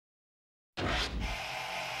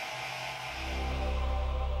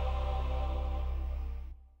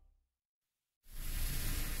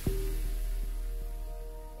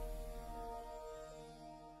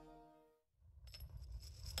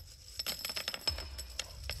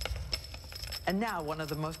And now one of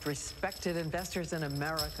the most respected investors in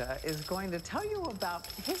America is going to tell you about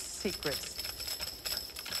his secrets.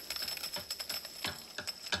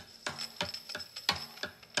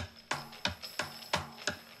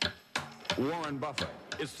 Warren Buffett.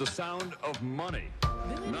 It's the sound of money.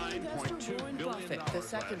 $9.2 billion. Buffett, the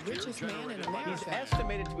second richest man in America. He's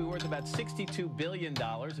estimated to be worth about $62 billion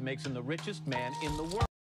and makes him the richest man in the world.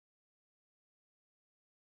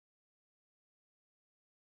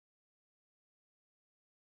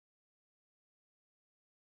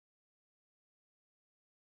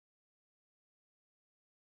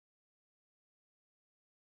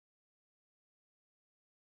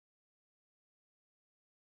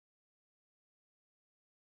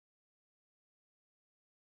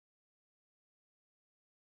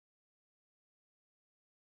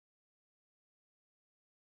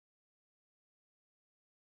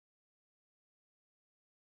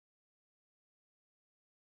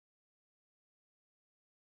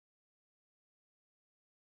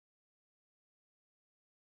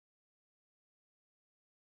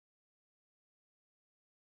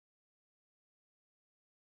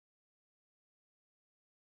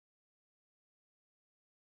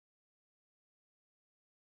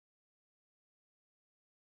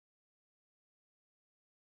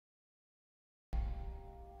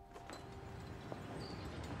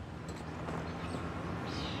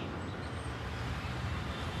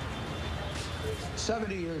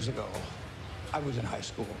 "70 years ago, I was in high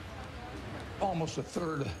school, almost a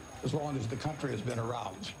third as long as the country has been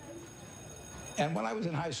around. And when I was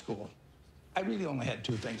in high school, I really only had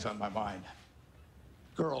two things on my mind: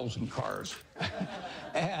 girls and cars.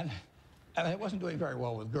 and I wasn't doing very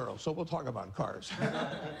well with girls, so we'll talk about cars.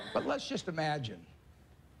 But let's just imagine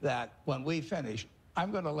that when we finish,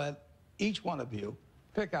 I'm going to let each one of you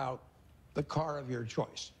pick out the car of your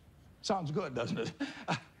choice. Sounds good, doesn't it?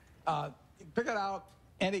 Pick it out,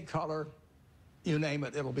 any color, you name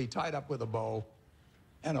it. It'll be tied up with a bow,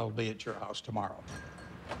 and it'll be at your house tomorrow.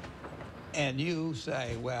 And you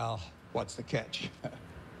say, well, what's the catch?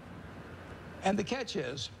 And the catch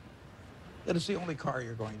is that it's the only car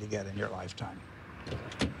you're going to get in your lifetime.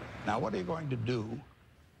 Now, what are you going to do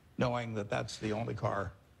knowing that that's the only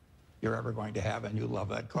car you're ever going to have and you love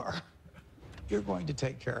that car? You're going to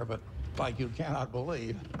take care of it like you cannot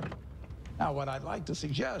believe. Now, what I'd like to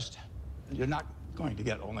suggest, you're not going to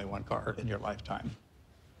get only one car in your lifetime,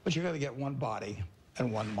 but you're going to get one body and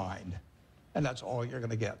one mind, and that's all you're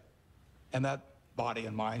going to get. And that body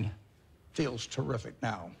and mind feels terrific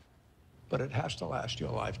now, but it has to last you a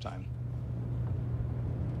lifetime.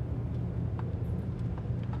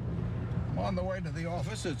 I'm on the way to the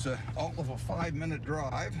office. It's all of a 5-minute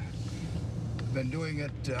drive. I've been doing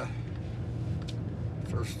it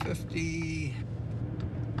for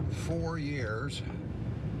 54 years.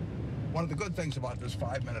 One of the good things about this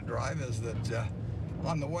 5-minute drive is that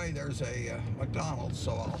on the way there's a McDonald's,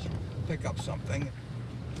 so I'll pick up something.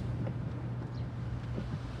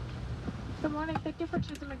 Good morning. Thank you for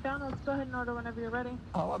choosing McDonald's. Go ahead and order whenever you're ready.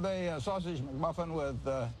 I'll have a sausage McMuffin with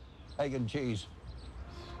egg and cheese.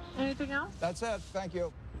 Anything else? That's it. Thank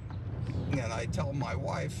you. And I tell my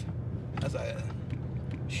wife, as I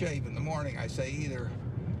shave in the morning, I say either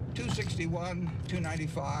 261,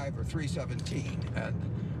 295, or 317. And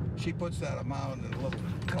she puts that amount in a little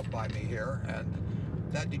cup by me here, and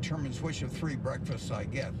that determines which of 3 breakfasts I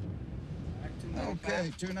get.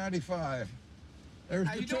 Okay, 295. There's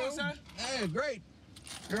How the you two. doing, sir? Hey, great.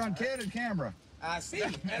 You're on candid camera. I see.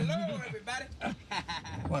 Hello, everybody.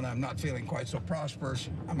 When I'm not feeling quite so prosperous,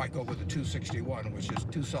 I might go with the 261, which is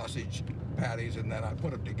 2 sausage patties, and then I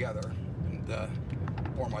put them together and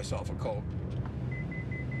pour myself a Coke.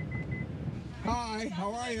 Hi,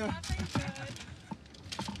 how are you?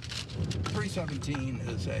 317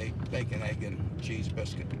 is a bacon, egg, and cheese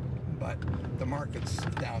biscuit, but the market's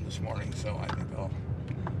down this morning, so I think I'll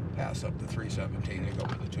pass up the 317 and go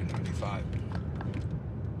with the 295.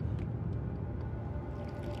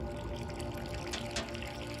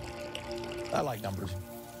 I like numbers.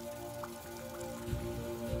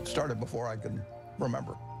 Started before I could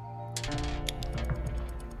remember.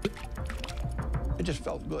 It just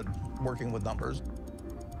felt good working with numbers.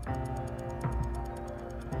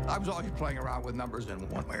 I was always playing around with numbers in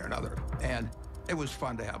one way or another, and it was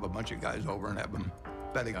fun to have a bunch of guys over and have them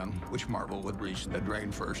betting on which marble would reach the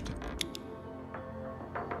drain first.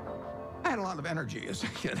 I had a lot of energy as a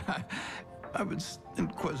kid. I was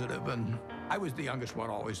inquisitive, and I was the youngest one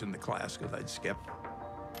always in the class because I'd skip.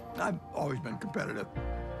 I've always been competitive.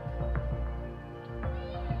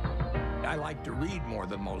 I like to read more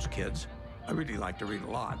than most kids. I really like to read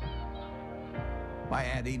a lot. My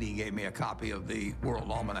Aunt Edie gave me a copy of the World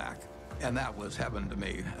Almanac, And that was heaven to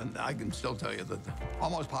me. And I can still tell you that the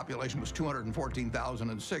almost population was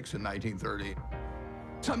 214,006 in 1930.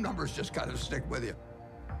 Some numbers just kind of stick with you.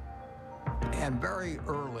 And very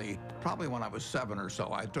early, probably when I was 7 or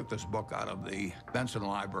so, I took this book out of the Benson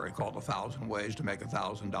Library called 1,000 Ways to Make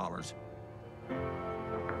 $1,000.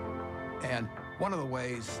 And one of the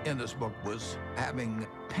ways in this book was having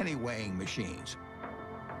penny weighing machines.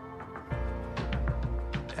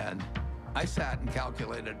 And I sat and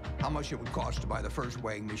calculated how much it would cost to buy the first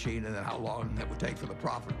weighing machine and then how long it would take for the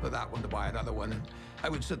profit for that one to buy another one. And I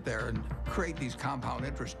would sit there and create these compound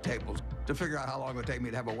interest tables to figure out how long it would take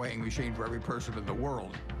me to have a weighing machine for every person in the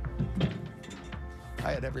world.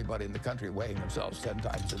 I had everybody in the country weighing themselves 10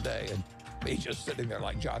 times a day, and me just sitting there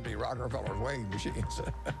like John D. Rockefeller's weighing machines.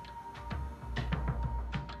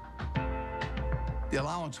 The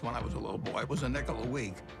allowance when I was a little boy was a nickel a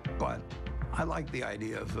week, but I liked the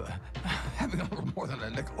idea of having a little more than a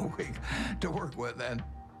nickel a week to work with, and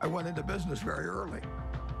I went into business very early.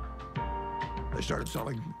 I started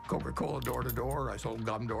selling Coca-Cola door to door, I sold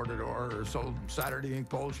gum door to door, or sold Saturday Ink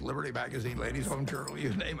Post, Liberty Magazine, Ladies Home Journal,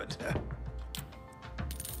 you name it.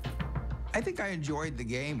 I think I enjoyed the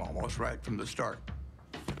game almost right from the start.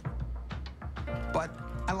 But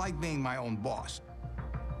I like being my own boss.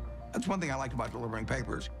 That's one thing I liked about delivering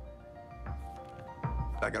papers.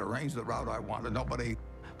 I could arrange the route I wanted. Nobody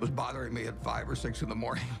was bothering me at 5 or 6 in the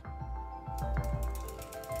morning.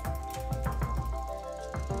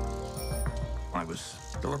 I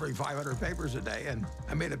was delivering 500 papers a day, and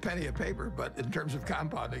I made a penny a paper, but in terms of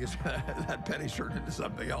compounding, that penny turned into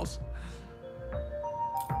something else.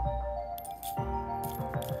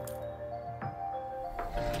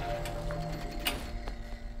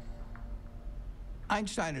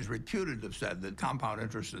 Einstein is reputed to have said that compound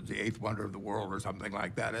interest is the 8th wonder of the world or something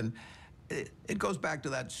like that. And it goes back to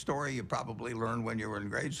that story you probably learned when you were in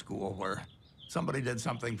grade school where somebody did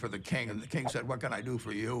something for the king and the king said, "What can I do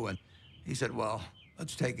for you?" And he said, "Well,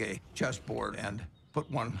 let's take a chessboard and put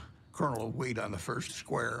 1 kernel of wheat on the first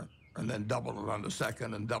square and then double it on the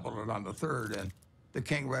second and double it on the third." And the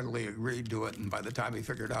king readily agreed to it. And by the time he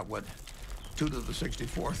figured out what 2 to the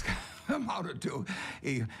 64th amounted to,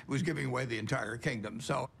 he was giving away the entire kingdom.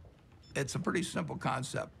 So it's a pretty simple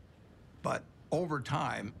concept, but over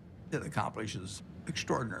time, it accomplishes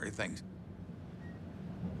extraordinary things.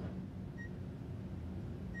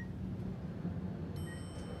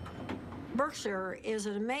 Berkshire is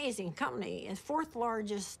an amazing company. It's 4th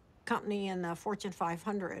largest company in the Fortune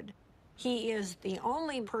 500. He is the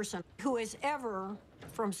only person who has ever,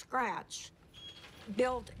 from scratch,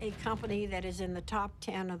 built a company that is in the top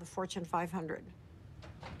 10 of the Fortune 500.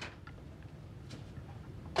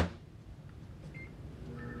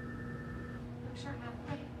 Berkshire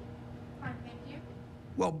Hathaway. Fine, thank you.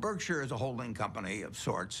 Well, Berkshire is a holding company of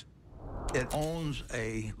sorts. It owns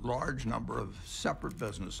a large number of separate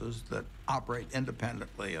businesses that operate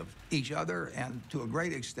independently of each other and, to a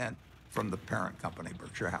great extent, from the parent company,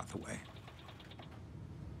 Berkshire Hathaway.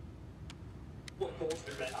 Well, gold's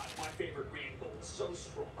been red hot. My favorite green gold. So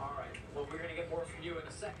strong. All right. Well, we're going to get more from you in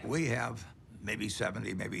a second. We have maybe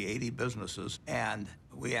 70, maybe 80 businesses, and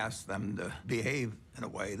we ask them to behave in a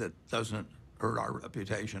way that doesn't hurt our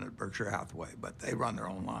reputation at Berkshire Hathaway, but they run their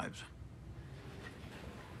own lives.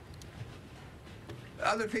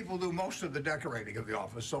 Other people do most of the decorating of the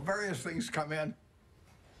office, so various things come in.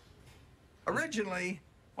 Originally,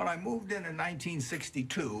 when I moved in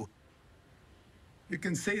 1962, you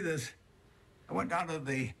can see this. I went down to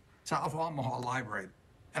the South Omaha Library,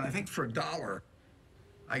 and I think for $1,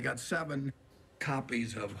 I got 7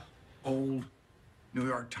 copies of old New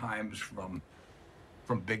York Times from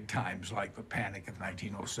big times like the Panic of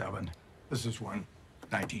 1907. This is one,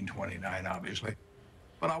 1929, obviously.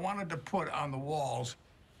 But I wanted to put on the walls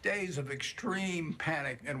days of extreme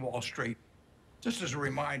panic in Wall Street, just as a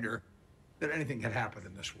reminder that anything can happen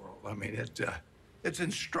in this world. I mean, it's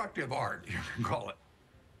instructive art, you can call it.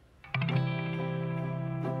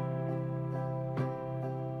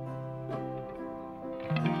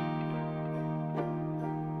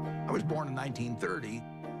 I was born in 1930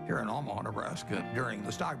 here in Omaha, Nebraska, during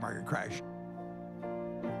the stock market crash.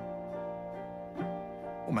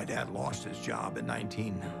 Well, my dad lost his job in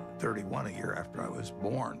 1931, a year after I was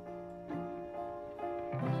born.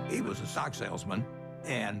 He was a stock salesman,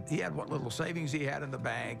 and he had what little savings he had in the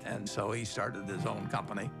bank, and so he started his own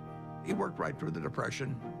company. He worked right through the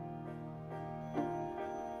Depression.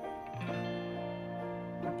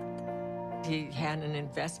 He had an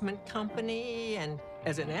investment company, and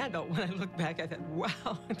as an adult, when I look back, I thought,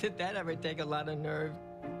 wow, did that ever take a lot of nerve?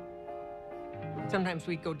 Sometimes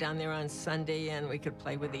we'd go down there on Sunday and we could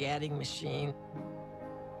play with the adding machine.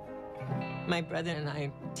 My brother and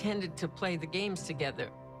I tended to play the games together.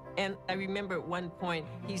 And I remember at one point,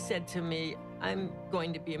 he said to me, I'm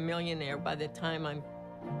going to be a millionaire by the time I'm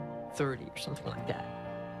 30 or something like that.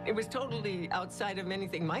 It was totally outside of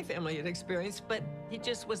anything my family had experienced, but he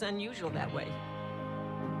just was unusual that way.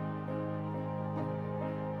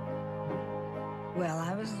 Well,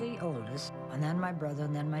 I was the oldest, and then my brother,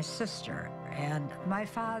 and then my sister. And my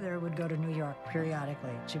father would go to New York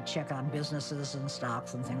periodically to check on businesses and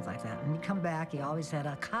stocks and things like that. And he'd come back, he always had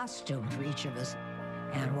a costume for each of us,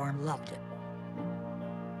 and Warren loved it.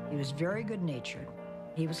 He was very good-natured.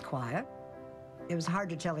 He was quiet. It was hard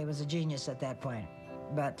to tell he was a genius at that point.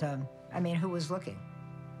 But, I mean, who was looking?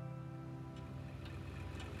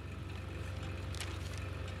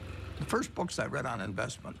 The first books I read on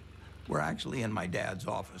investment were actually in my dad's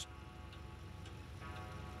office.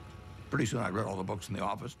 Pretty soon I read all the books in the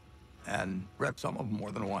office and read some of them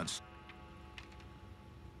more than once.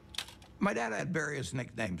 My dad had various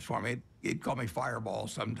nicknames for me. He'd call me Fireball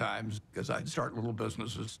sometimes because I'd start little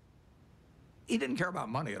businesses. He didn't care about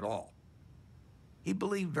money at all. He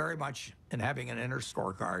believed very much in having an inner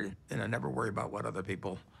scorecard and never worry about what other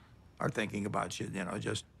people are thinking about you. You know,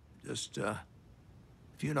 just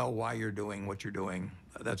if you know why you're doing what you're doing,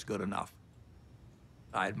 that's good enough.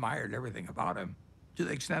 I admired everything about him to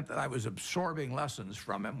the extent that I was absorbing lessons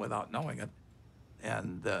from him without knowing it.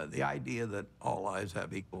 And the idea that all lives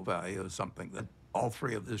have equal value is something that all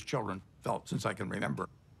three of his children felt since I can remember.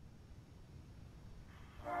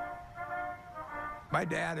 My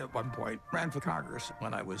dad, at one point, ran for Congress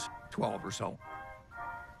when I was 12 or so.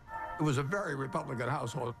 It was a very Republican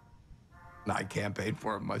household. And I campaigned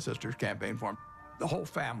for him, my sisters campaigned for him. The whole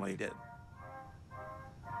family did.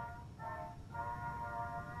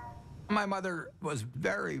 My mother was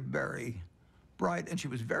very, very bright, and she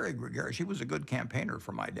was very gregarious. She was a good campaigner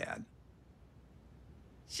for my dad.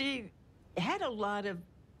 She had a lot of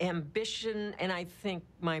ambition, and I think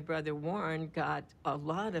my brother Warren got a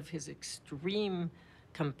lot of his extreme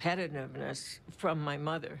competitiveness from my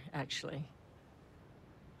mother, actually.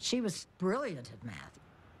 She was brilliant at math.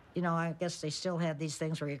 You know, I guess they still had these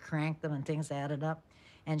things where you cranked them and things added up,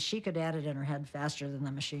 and she could add it in her head faster than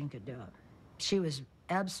the machine could do it. She was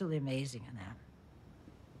absolutely amazing in that.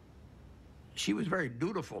 She was very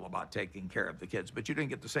dutiful about taking care of the kids, but you didn't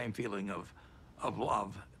get the same feeling of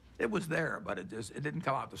love. It was there, but it didn't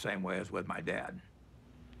come out the same way as with my dad.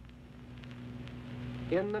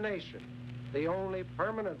 In the nation, the only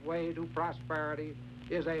permanent way to prosperity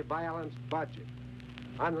is a balanced budget.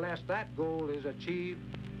 Unless that goal is achieved,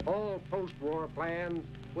 all post-war plans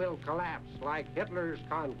will collapse like Hitler's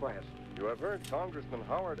conquest. You have heard Congressman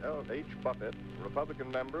Howard L. H. Buffett,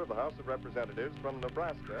 Republican member of the House of Representatives from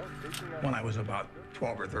Nebraska, speaking When I was about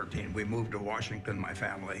 12 or 13, we moved to Washington, my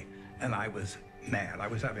family, and I was mad. I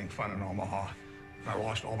was having fun in Omaha. I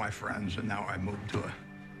lost all my friends, and now I moved to a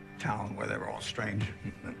town where they were all strange.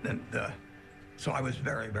 So I was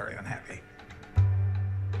very, very unhappy.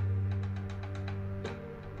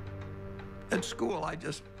 At school, I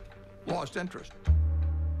just lost interest.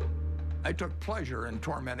 I took pleasure in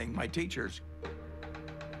tormenting my teachers.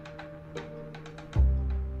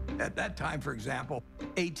 At that time, for example,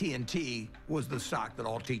 AT&T was the stock that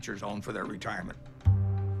all teachers owned for their retirement.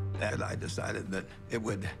 And I decided that it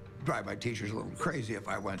would drive my teachers a little crazy if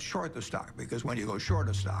I went short the stock, because when you go short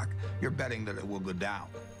a stock, you're betting that it will go down.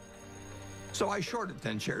 So I shorted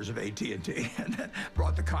 10 shares of AT&T and then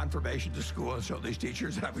brought the confirmation to school and showed these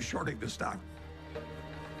teachers that I was shorting the stock.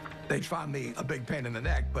 They found me a big pain in the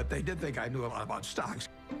neck, but they did think I knew a lot about stocks.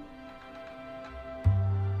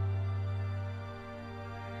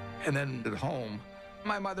 And then at home,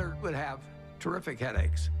 my mother would have terrific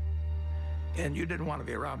headaches. And you didn't want to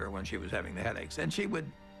be around her when she was having the headaches. And she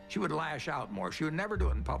would lash out more. She would never do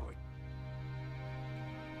it in public.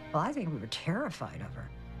 Well, I think we were terrified of her.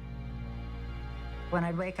 When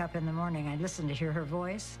I'd wake up in the morning, I'd listen to hear her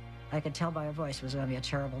voice. I could tell by her voice it was going to be a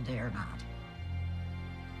terrible day or not.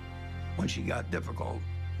 When she got difficult,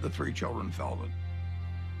 the three children felt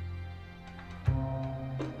it.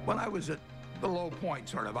 When I was at the low point,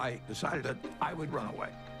 sort of, I decided that I would run away.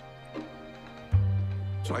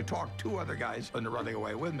 So I talked two other guys into running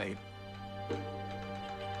away with me.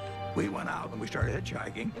 We went out and we started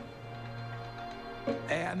hitchhiking.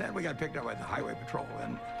 And then we got picked up by the highway patrol,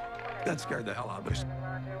 and that scared the hell out of us.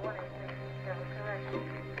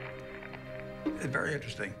 It's very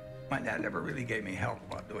interesting. My dad never really gave me help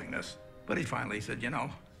about doing this, but he finally said, you know,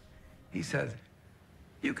 he said,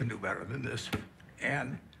 you can do better than this.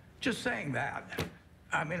 And just saying that,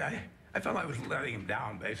 I mean, I felt I was letting him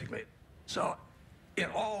down, basically. So in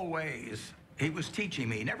all ways, He was teaching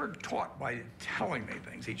me. He never taught by telling me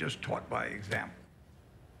things. He just taught by example.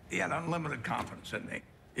 He had unlimited confidence in me,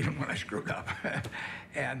 even when I screwed up.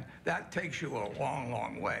 And that takes you a long,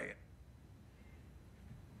 long way.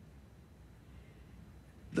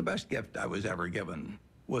 The best gift I was ever given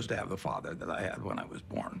was to have the father that I had when I was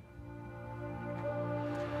born.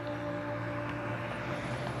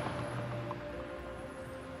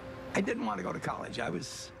 I didn't want to go to college. I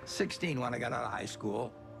was 16 when I got out of high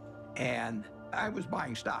school, and I was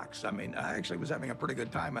buying stocks. I mean, I actually was having a pretty good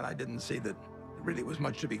time, and I didn't see that there really was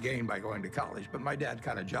much to be gained by going to college, but my dad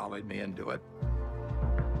kind of jollied me into it.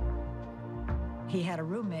 He had a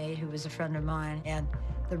roommate who was a friend of mine, and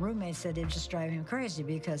the roommate said it just drove him crazy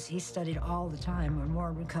because he studied all the time, and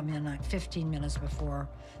Warren would come in like 15 minutes before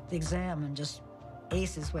the exam and just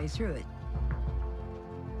ace his way through it.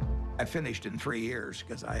 I finished in 3 years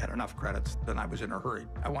because I had enough credits, and I was in a hurry.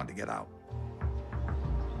 I wanted to get out.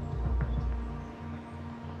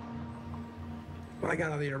 When I got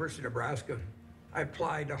out of the University of Nebraska, I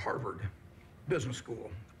applied to Harvard Business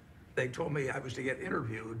School. They told me I was to get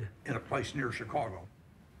interviewed in a place near Chicago.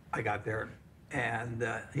 I got there, and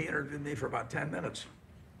he interviewed me for about 10 minutes.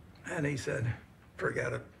 And he said,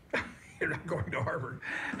 forget it. You're not going to Harvard.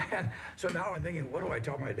 And so now I'm thinking, what do I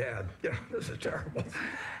tell my dad? You know, this is terrible.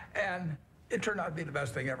 And it turned out to be the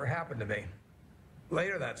best thing ever happened to me.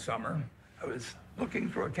 Later that summer, I was looking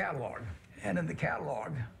through a catalog. And in the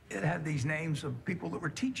catalog, it had these names of people that were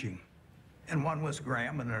teaching. And one was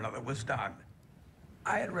Graham and another was Dodd.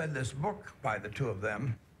 I had read this book by the two of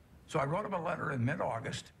them. So I wrote him a letter in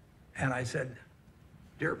mid-August, and I said,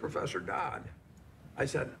 Dear Professor Dodd, I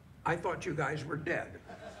said, I thought you guys were dead.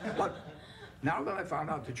 But now that I found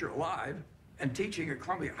out that you're alive and teaching at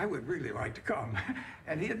Columbia, I would really like to come.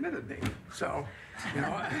 And he admitted me. So, you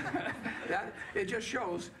know, that it just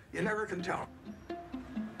shows you never can tell.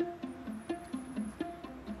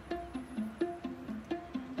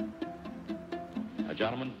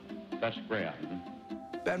 Gentlemen, that's Graham.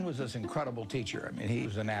 Ben was this incredible teacher. I mean, he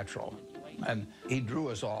was a natural, and he drew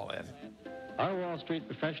us all in. Are Wall Street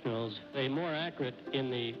professionals more accurate in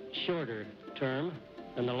the shorter term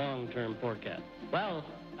than the long-term forecast? Well,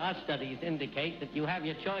 our studies indicate that you have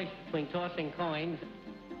your choice between tossing coins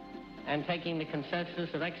and taking the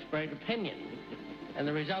consensus of expert opinion. And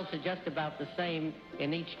the results are just about the same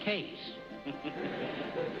in each case.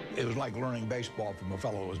 It was like learning baseball from a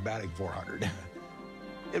fellow who was batting 400.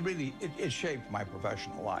 It really shaped my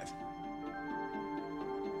professional life.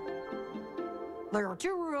 There are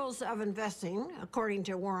two rules of investing, according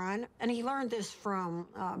to Warren, and he learned this from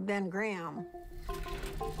Ben Graham.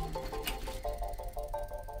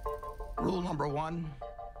 Rule number 1,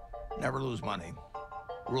 never lose money.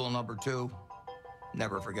 Rule number 2,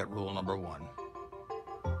 never forget rule number 1.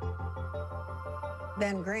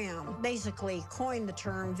 Ben Graham basically coined the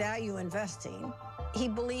term value investing. He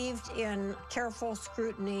believed in careful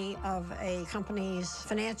scrutiny of a company's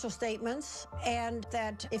financial statements, and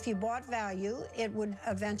that if you bought value, it would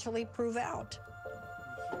eventually prove out.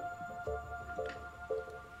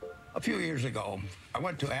 A few years ago, I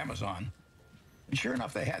went to Amazon, and sure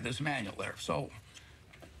enough, they had this manual there. So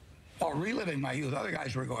while reliving my youth, other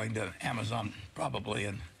guys were going to Amazon probably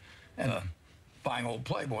and buying old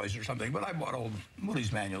Playboys or something, but I bought old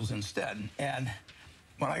Moody's manuals instead. And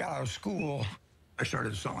when I got out of school, I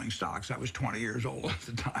started selling stocks. I was 20 years old at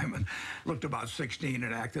the time and looked about 16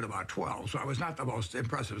 and acted about 12. So I was not the most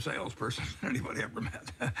impressive salesperson anybody ever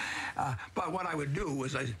met. But what I would do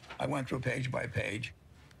was I went through page by page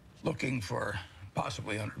looking for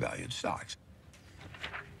possibly undervalued stocks.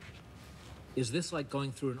 Is this like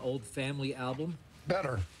going through an old family album?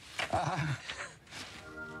 Better.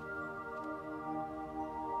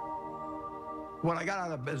 When I got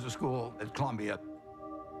out of business school at Columbia,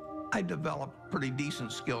 I developed pretty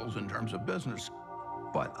decent skills in terms of business,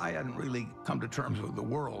 but I hadn't really come to terms with the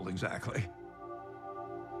world exactly.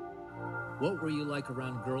 What were you like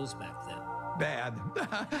around girls back then? Bad.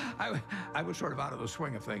 I was sort of out of the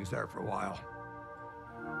swing of things there for a while.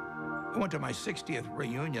 I went to my 60th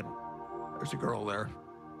reunion. There's a girl there.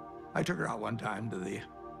 I took her out one time to the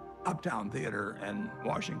Uptown Theater in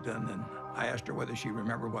Washington, and I asked her whether she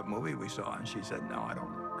remembered what movie we saw, and she said, no, I don't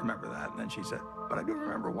remember that. And then she said, but I do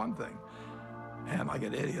remember one thing. And like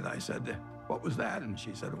an idiot, I said, what was that? And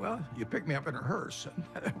she said, well, you picked me up in a hearse.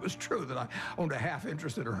 And it was true that I owned a half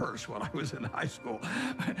interest in a hearse when I was in high school,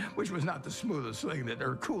 which was not the smoothest thing,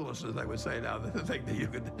 or coolest, as I would say now, the thing that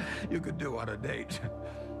you could do on a date.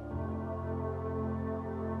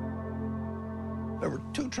 There were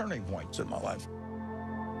two turning points in my life.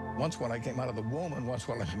 Once when I came out of the womb, and once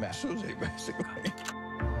when I met Susie, basically.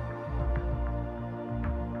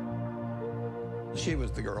 She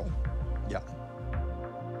was the girl, yeah.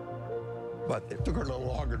 But it took her a little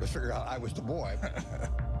longer to figure out I was the boy.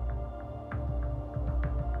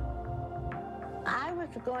 I was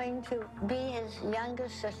going to be his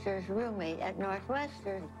youngest sister's roommate at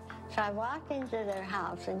Northwestern. So I walked into their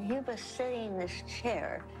house, and he was sitting in this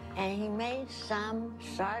chair, and he made some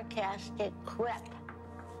sarcastic quip.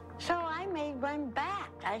 So I made one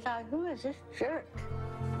back. I thought, who is this jerk?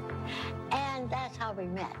 And that's how we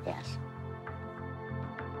met, yes.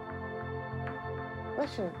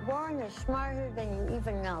 Listen, Warren is smarter than you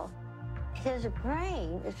even know. His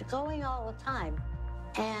brain is going all the time.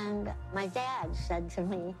 And my dad said to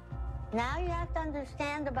me, now you have to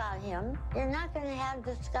understand about him. You're not going to have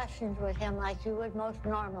discussions with him like you would most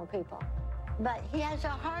normal people. But he has a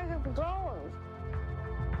heart of gold.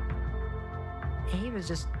 He was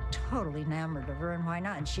just totally enamored of her, and why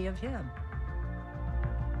not? And she of him.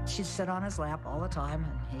 She'd sit on his lap all the time,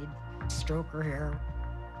 and he'd stroke her hair.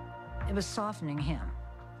 It was softening him.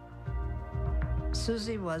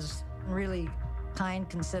 Susie was really kind,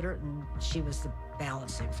 considerate, and she was the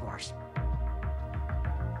balancing force.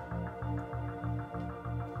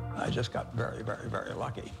 I just got very, very, very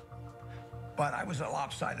lucky. But I was a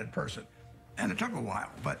lopsided person, and it took a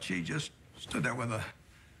while, but she just stood there with a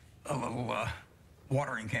little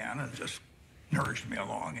watering can and just nourished me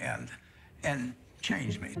along and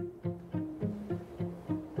changed me.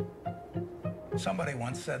 Somebody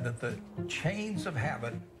once said that the chains of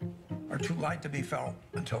habit are too light to be felt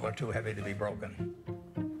until they're too heavy to be broken.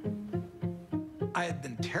 I had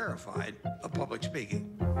been terrified of public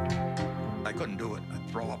speaking. I couldn't do it. I'd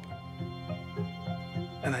throw up.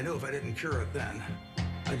 And I knew if I didn't cure it then,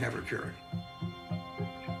 I'd never cure it.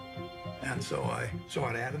 And so I saw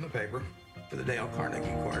an ad in the paper for the Dale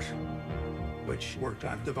Carnegie course, which worked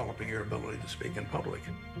on developing your ability to speak in public.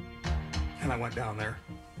 And I went down there.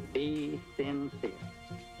 Be sincere.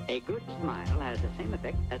 A good smile has the same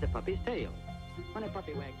effect as a puppy's tail. When a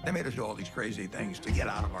puppy wags... They made us do all these crazy things to get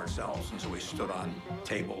out of ourselves, and so we stood on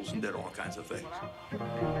tables and did all kinds of things.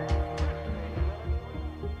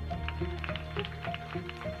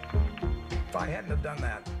 If I hadn't have done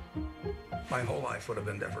that, my whole life would have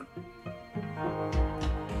been different.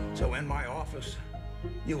 So in my office,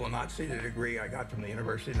 you will not see the degree I got from the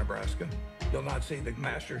University of Nebraska. You'll not see the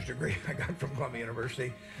master's degree I got from Columbia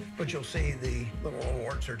University, but you'll see the little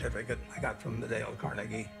award certificate I got from the Dale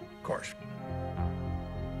Carnegie course.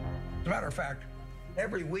 As a matter of fact,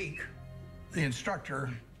 every week, the instructor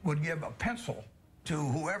would give a pencil to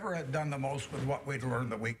whoever had done the most with what we'd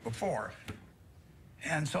learned the week before.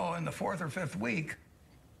 And so in the fourth or fifth week,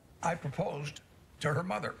 I proposed to her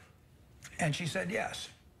mother, and she said yes.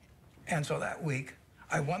 And so that week,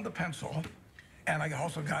 I won the pencil, and I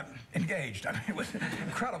also got engaged. I mean, it was an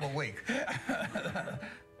incredible week. The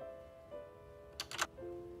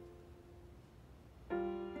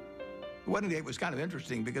wedding day was kind of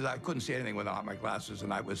interesting because I couldn't see anything without my glasses,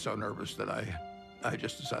 and I was so nervous that I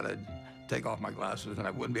just decided to take off my glasses, and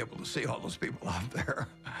I wouldn't be able to see all those people out there.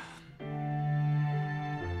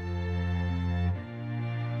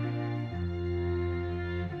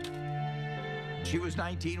 She was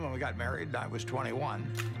 19 when we got married, and I was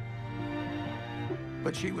 21.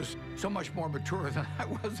 But she was so much more mature than I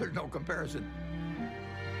was, there's no comparison.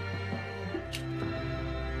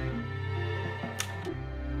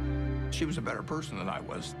 She was a better person than I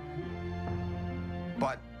was.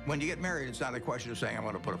 But when you get married, it's not a question of saying, I'm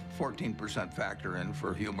going to put a 14% factor in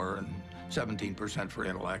for humor and 17% for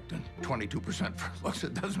intellect and 22% for looks.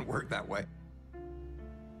 It doesn't work that way.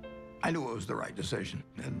 I knew it was the right decision,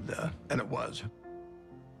 and it was.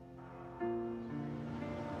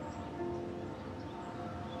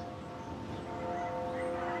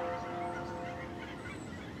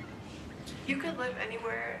 You could live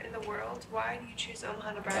anywhere in the world. Why do you choose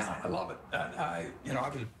Omaha, Nebraska? Yeah, I love it. I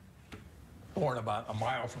was born about a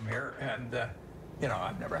mile from here, and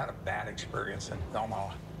I've never had a bad experience in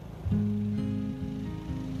Omaha.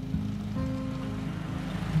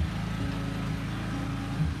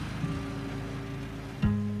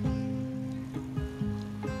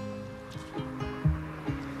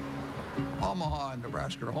 Omaha and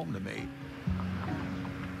Nebraska are home to me.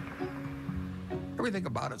 Everything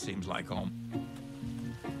about it seems like home.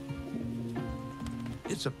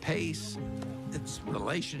 It's a pace, it's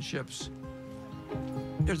relationships.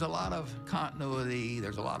 There's a lot of continuity,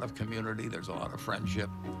 there's a lot of community, there's a lot of friendship.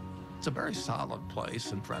 It's a very solid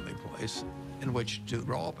place and friendly place in which to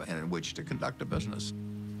grow up and in which to conduct a business.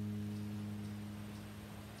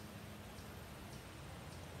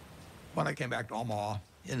 When I came back to Omaha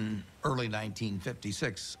in early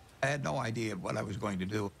 1956, I had no idea what I was going to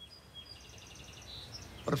do.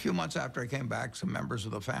 But a few months after I came back, some members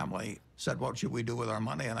of the family said, what should we do with our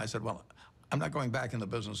money? And I said, well, I'm not going back in the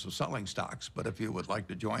business of selling stocks, but if you would like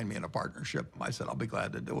to join me in a partnership, I said, I'll be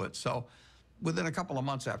glad to do it. So within a couple of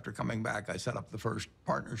months after coming back, I set up the first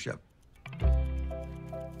partnership.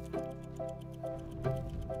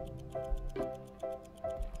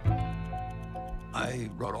 I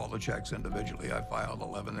wrote all the checks individually. I filed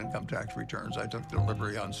 11 income tax returns. I took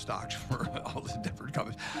delivery on stocks for all the different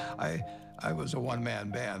companies. I was a one-man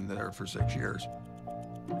band there for 6 years.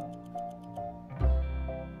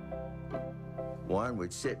 Warren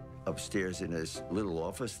would sit upstairs in his little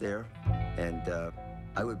office there, and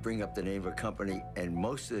I would bring up the name of a company, and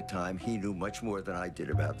most of the time, he knew much more than I did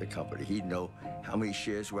about the company. He'd know how many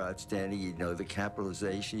shares were outstanding, he'd know the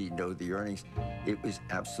capitalization, he'd know the earnings. It was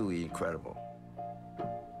absolutely incredible.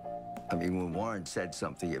 I mean, when Warren said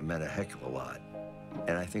something, it meant a heck of a lot.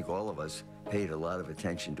 And I think all of us paid a lot of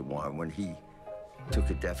attention to Warren when he took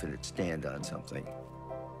a definite stand on something.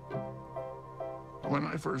 When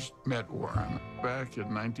I first met Warren back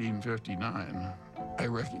in 1959, I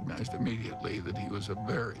recognized immediately that he was a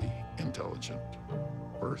very intelligent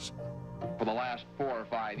person. For the last 4 or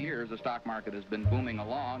 5 years, the stock market has been booming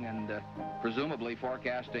along and presumably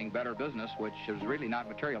forecasting better business, which has really not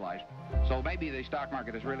materialized. So maybe the stock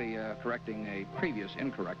market is really correcting a previous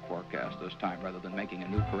incorrect forecast this time rather than making a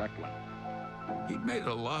new correct one. He made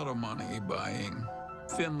a lot of money buying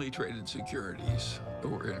thinly traded securities that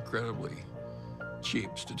were incredibly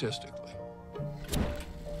cheap statistically.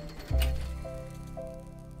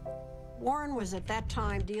 Warren was at that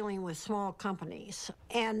time dealing with small companies,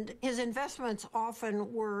 and his investments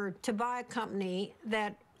often were to buy a company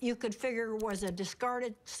that you could figure was a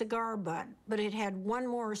discarded cigar butt, but it had one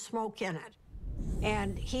more smoke in it.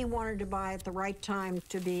 And he wanted to buy at the right time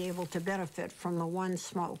to be able to benefit from the one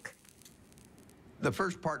smoke. The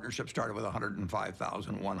first partnership started with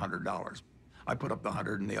 $105,100. I put up the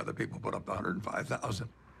 100 and the other people put up the 105,000.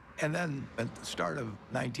 And then at the start of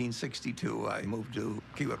 1962, I moved to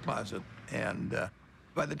Kiewit Plaza. And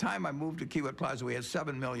by the time I moved to Kiewit Plaza, we had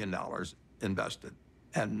 $7 million invested,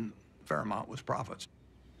 and a fair amount was profits.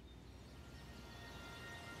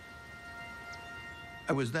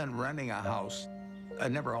 I was then renting a house. I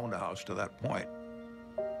never owned a house to that point.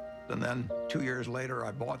 And then 2 years later,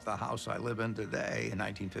 I bought the house I live in today in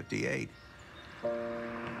 1958.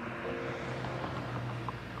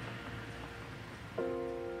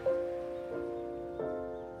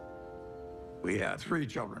 We had 3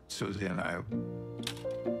 children, Susie and I.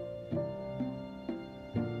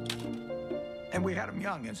 And we had them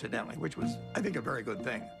young, incidentally, which was, I think, a very good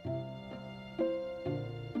thing.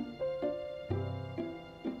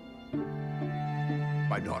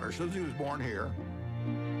 My daughter, Susie, was born here.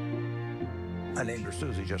 I named her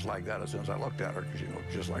Susie just like that as soon as I looked at her, because she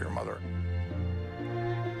looked just like her mother.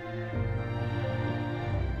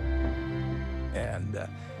 And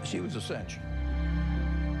she was a cinch.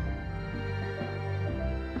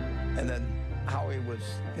 And then Howie was,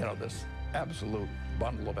 you know, this absolute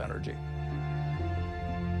bundle of energy,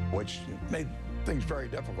 which made things very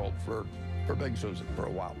difficult for Big Susan for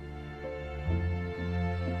a while.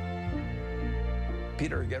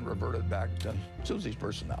 Peter again reverted back to Susie's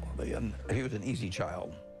personality, and he was an easy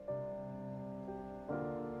child.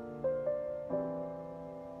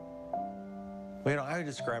 Well, you know, I would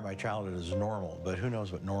describe my childhood as normal, but who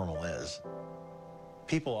knows what normal is.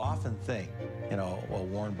 People often think, you know, well,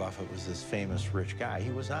 Warren Buffett was this famous rich guy. He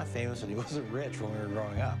was not famous and he wasn't rich when we were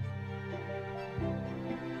growing up.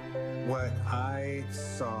 What I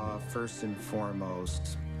saw first and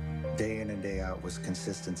foremost, day in and day out, was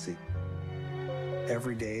consistency.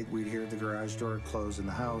 Every day we'd hear the garage door close in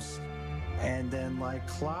the house, and then like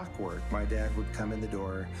clockwork, my dad would come in the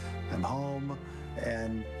door, I'm home,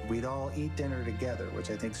 and we'd all eat dinner together, which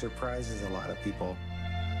I think surprises a lot of people.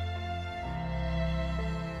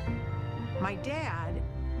 My dad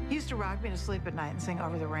used to rock me to sleep at night and sing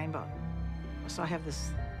Over the Rainbow. So I have this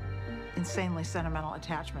insanely sentimental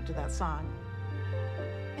attachment to that song.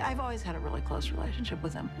 I've always had a really close relationship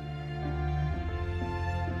with him.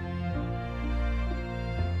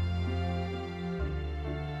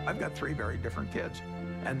 I've got 3 very different kids,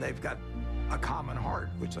 and they've got a common heart,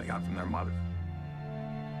 which they got from their mother.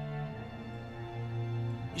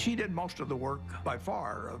 She did most of the work, by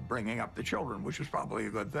far, of bringing up the children, which was probably a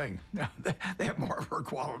good thing. They have more of her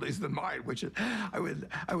qualities than mine, which I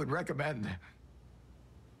would recommend.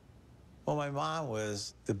 Well, my mom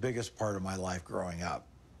was the biggest part of my life growing up.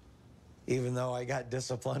 Even though I got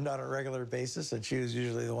disciplined on a regular basis, and she was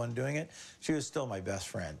usually the one doing it, she was still my best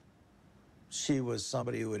friend. She was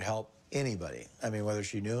somebody who would help anybody. I mean, whether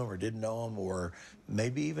she knew them or didn't know them, or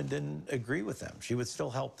maybe even didn't agree with them, she would still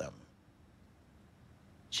help them.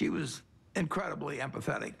 She was incredibly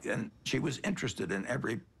empathetic, and she was interested in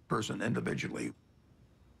every person individually.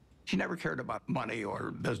 She never cared about money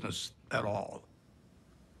or business at all.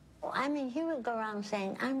 I mean, he would go around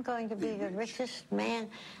saying, I'm going to be the richest man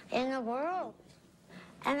in the world.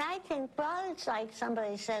 And I think, well, it's like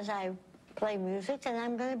somebody says I play music and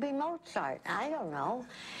I'm going to be Mozart. I don't know.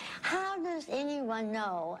 How does anyone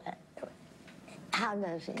know? How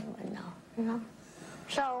does anyone know, you know?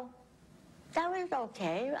 So that was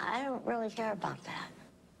okay. I don't really care about that.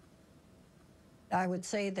 I would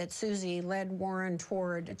say that Susie led Warren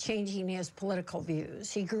toward changing his political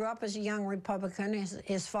views. He grew up as a young Republican.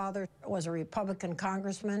 His father was a Republican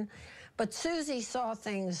congressman. But Susie saw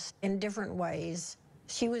things in different ways.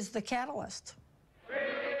 She was the catalyst.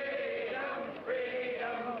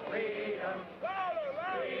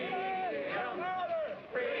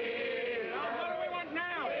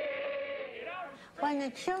 When the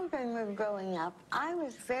children were growing up, I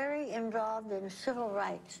was very involved in civil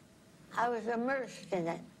rights. I was immersed in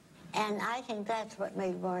it, and I think that's what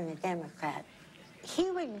made Warren a Democrat.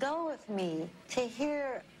 He would go with me to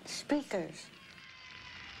hear speakers.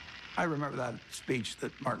 I remember that speech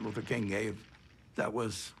that Martin Luther King gave. That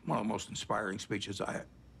was one of the most inspiring speeches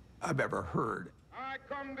I've ever heard. I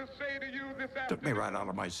come to say to you this afternoon, Took me right out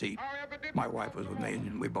of my seat. My wife was with me,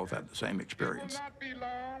 and we both had the same experience. It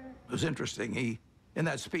was interesting. In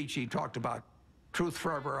that speech, he talked about truth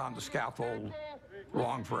forever on the scaffold,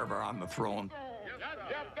 wrong forever on the throne,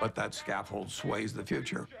 but that scaffold sways the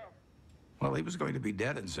future. Well, he was going to be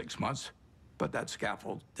dead in 6 months, but that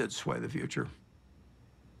scaffold did sway the future.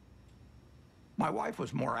 My wife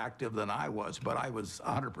was more active than I was, but I was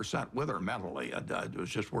 100% with her mentally. I was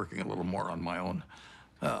just working a little more on my own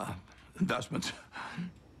investments.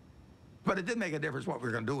 But it did make a difference what we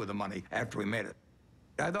were going to do with the money after we made it.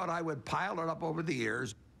 I thought I would pile it up over the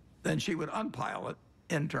years, then she would unpile it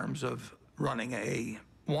in terms of running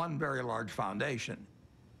one very large foundation.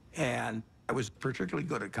 And I was particularly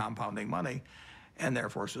good at compounding money, and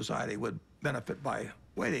therefore society would benefit by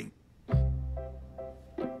waiting.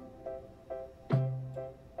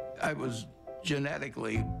 I was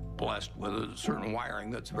genetically blessed with a certain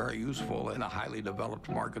wiring that's very useful in a highly developed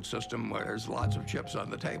market system where there's lots of chips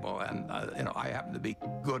on the table, and I happen to be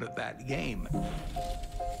good at that game.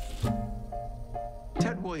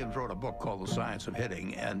 Ted Williams wrote a book called The Science of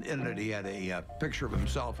Hitting, and in it he had a picture of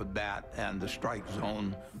himself at bat and the strike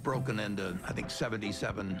zone broken into, I think,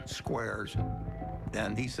 77 squares.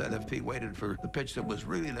 And he said if he waited for the pitch that was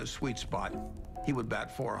really in his sweet spot, he would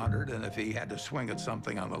bat 400, and if he had to swing at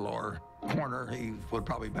something on the lower corner, he would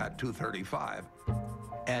probably bat 235.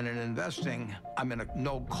 And in investing, I'm in a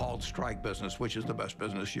no-called strike business, which is the best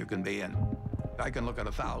business you can be in. I can look at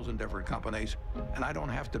 1,000 different companies, and I don't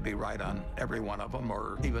have to be right on every one of them,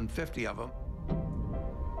 or even 50 of them.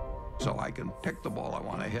 So I can pick the ball I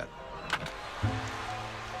want to hit.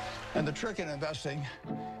 And the trick in investing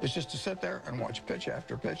is just to sit there and watch pitch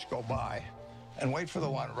after pitch go by and wait for the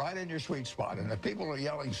one right in your sweet spot. And if people are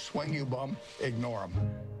yelling, swing you bum, ignore them.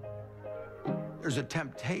 There's a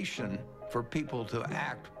temptation for people to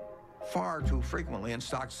act far too frequently in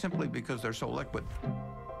stocks simply because they're so liquid.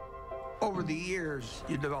 Over the years,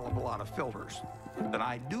 you develop a lot of filters. And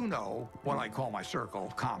I do know what I call my circle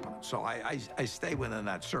of competence. So I stay within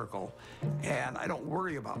that circle, and I don't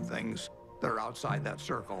worry about things that are outside that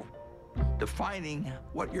circle. Defining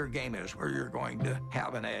what your game is, where you're going to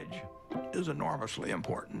have an edge, is enormously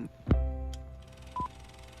important.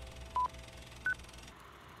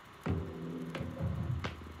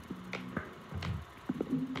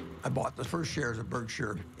 I bought the first shares of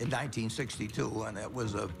Berkshire in 1962, and it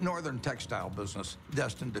was a northern textile business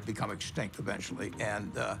destined to become extinct eventually.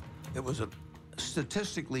 And it was a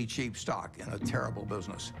statistically cheap stock in a terrible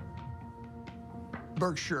business.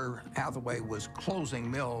 Berkshire Hathaway was closing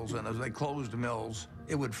mills, and as they closed mills,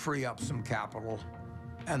 it would free up some capital,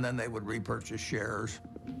 and then they would repurchase shares.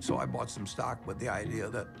 So I bought some stock with the idea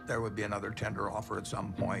that there would be another tender offer at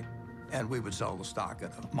some point, and we would sell the stock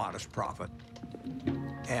at a modest profit.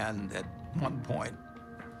 And at one point,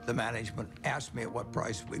 the management asked me at what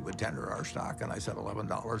price we would tender our stock, and I said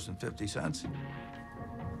 $11.50.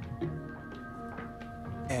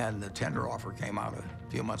 And the tender offer came out a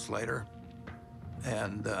few months later,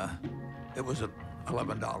 and it was at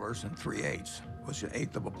 $11 3/8, which was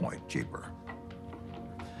 1/8 of a point cheaper.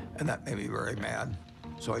 And that made me very mad,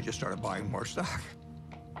 so I just started buying more stock.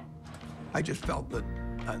 I just felt that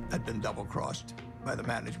I'd been double-crossed by the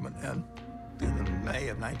management, and in May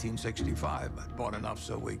of 1965, I bought enough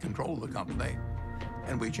so we controlled the company.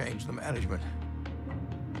 and we changed the management.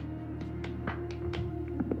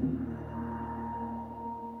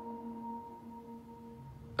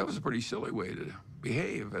 That was a pretty silly way to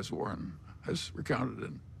behave, as Warren has recounted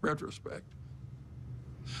in retrospect.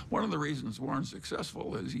 One of the reasons Warren's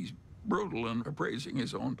successful is he's brutal in appraising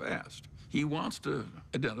his own past. He wants to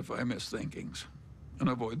identify misthinkings and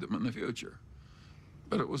avoid them in the future.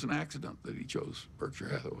 But it was an accident that he chose Berkshire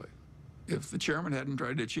Hathaway. If the chairman hadn't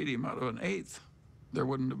tried to cheat him out of an eighth, there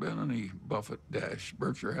wouldn't have been any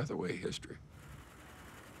Buffett-Berkshire Hathaway history.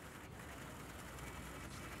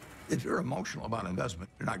 If you're emotional about investment,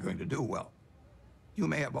 you're not going to do well. You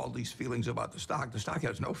may have all these feelings about the stock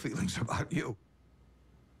has no feelings about you.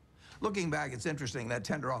 Looking back, it's interesting, that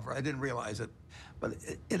tender offer, I didn't realize it, but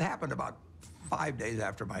it happened about 5 days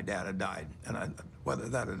after my dad had died, and whether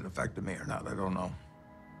that had affected me or not, I don't know.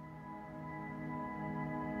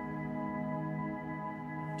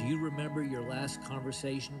 Do you remember your last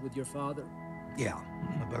conversation with your father? Yeah,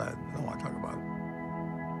 but I don't want to talk about it.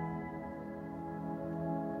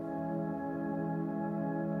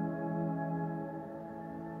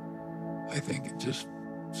 I think it just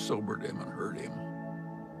sobered him and hurt him.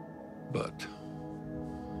 But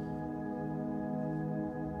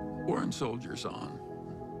Warren soldiers on.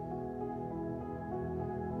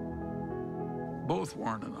 Both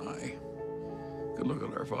Warren and I could look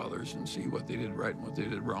at our fathers and see what they did right and what they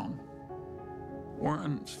did wrong.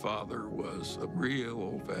 Warren's father was a real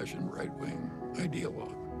old-fashioned right-wing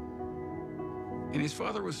ideologue. And his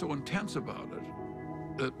father was so intense about it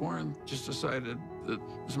that Warren just decided that it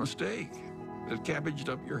was a mistake. It cabbaged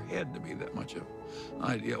up your head to be that much of an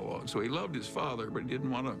ideologue. So he loved his father, but he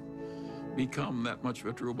didn't want to become that much of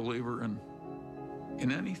a true believer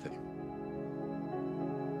in anything.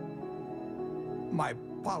 My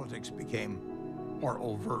politics became more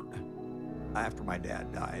overt after my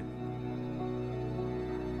dad died.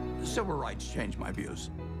 Civil rights changed my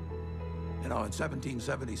views. You know, in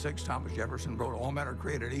 1776, Thomas Jefferson wrote, "All men are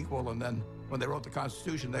created equal," and then when they wrote the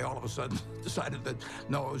Constitution, they all of a sudden decided that,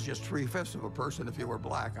 no, it was just 3/5 of a person if you were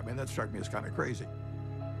black. I mean, that struck me as kind of crazy.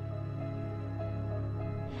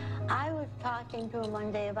 I was talking to him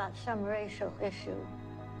one day about some racial issue,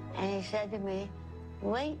 and he said to me,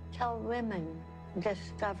 "Wait till women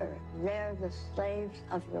discover they're the slaves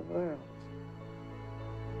of the world."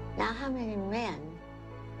 Now, how many men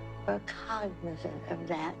were cognizant of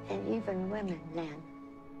that, and even women then?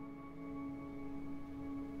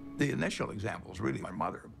 The initial example is really my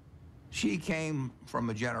mother. She came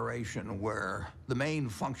from a generation where the main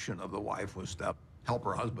function of the wife was to help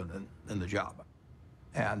her husband in the job.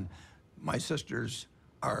 And my sisters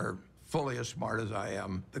are fully as smart as I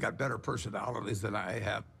am. They got better personalities than I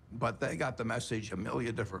have, but they got the message a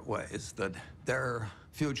million different ways that their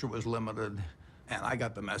future was limited, and I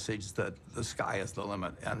got the message that the sky is the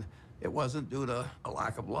limit. And it wasn't due to a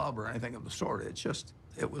lack of love or anything of the sort.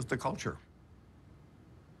 It was the culture.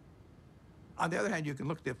 On the other hand, you can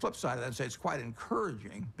look at the flip side of that and say it's quite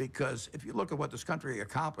encouraging, because if you look at what this country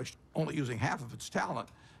accomplished only using half of its talent,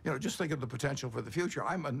 you know, just think of the potential for the future.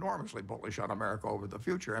 I'm enormously bullish on America over the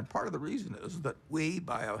future, and part of the reason is that we,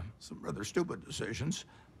 by some rather stupid decisions,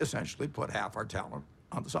 essentially put half our talent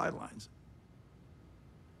on the sidelines.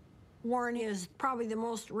 Warren is probably the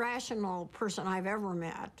most rational person I've ever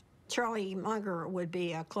met. Charlie Munger would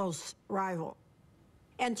be a close rival.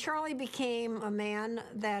 And Charlie became a man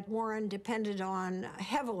that Warren depended on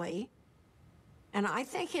heavily. And I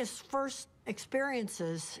think his first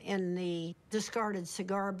experiences in the discarded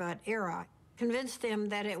cigar butt era convinced him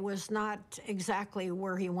that it was not exactly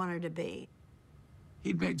where he wanted to be.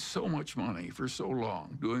 He'd made so much money for so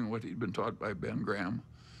long doing what he'd been taught by Ben Graham,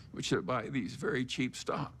 which is to buy these very cheap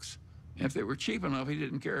stocks. And if they were cheap enough, he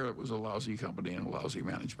didn't care if it was a lousy company and a lousy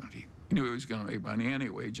management. He knew he was going to make money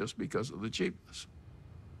anyway just because of the cheapness.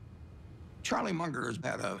 Charlie Munger has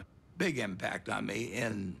had a big impact on me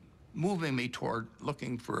in moving me toward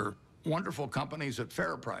looking for wonderful companies at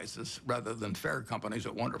fair prices rather than fair companies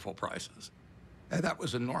at wonderful prices. And that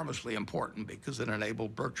was enormously important because it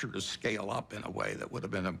enabled Berkshire to scale up in a way that would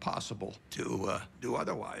have been impossible to do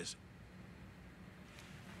otherwise.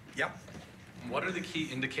 Yep. What are the key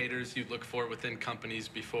indicators you look for within companies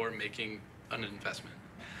before making an investment?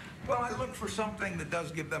 Well, I look for something that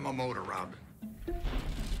does give them a moat around it.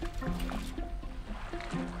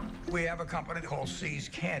 We have a company called See's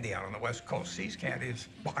Candy out on the West Coast. See's Candy is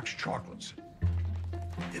boxed chocolates.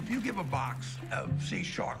 If you give a box of See's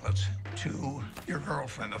chocolates to your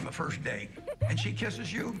girlfriend on the first date and she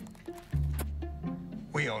kisses you,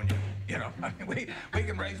 we own you. You know, I mean, we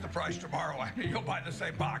can raise the price tomorrow and you'll buy the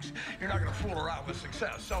same box. You're not going to fool around with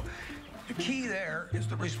success. So the key there is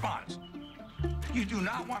the response. You do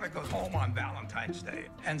not want to go home on Valentine's Day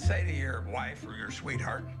and say to your wife or your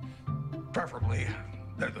sweetheart, preferably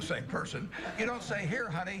they're the same person, you don't say, here,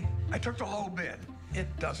 honey, I took the low bid. It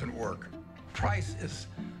doesn't work. Price is,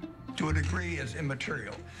 to a degree, is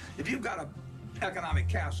immaterial. If you've got an economic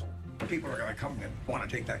castle, people are going to come and want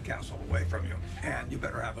to take that castle away from you. And you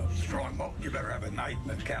better have a strong moat. You better have a knight in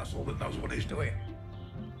the castle that knows what he's doing.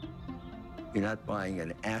 You're not buying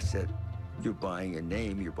an asset. You're buying a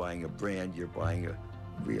name, you're buying a brand, you're buying a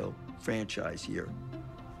real franchise here.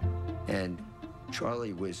 And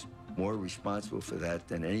Charlie was more responsible for that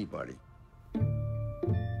than anybody.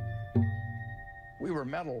 We were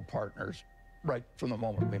mental partners right from the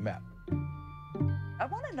moment we met. I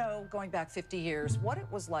want to know, going back 50 years, what it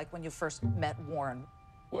was like when you first met Warren.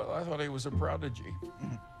 Well, I thought he was a prodigy.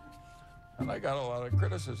 And I got a lot of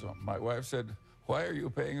criticism. My wife said, why are you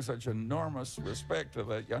paying such enormous respect to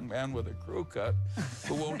that young man with a crew cut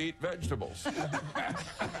who won't eat vegetables?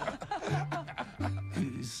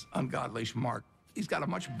 He's ungodly smart. He's got a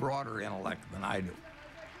much broader intellect than I do.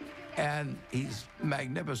 And he's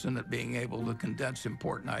magnificent at being able to condense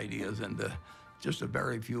important ideas into just a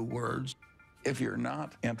very few words. If you're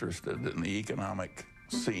not interested in the economic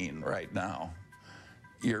scene right now,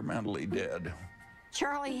 you're mentally dead.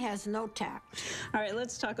 Charlie has no tact. All right,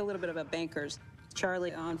 let's talk a little bit about bankers.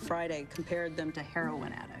 Charlie on Friday compared them to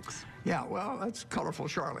heroin addicts. Yeah, well, that's colorful,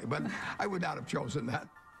 Charlie, but I would not have chosen that.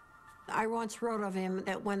 I once wrote of him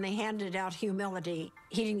that when they handed out humility,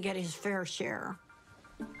 he didn't get his fair share.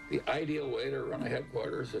 The ideal way to run a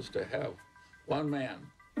headquarters is to have one man,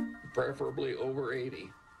 preferably over 80,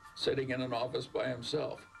 sitting in an office by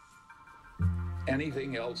himself.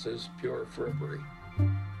 Anything else is pure frippery.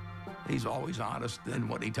 He's always honest in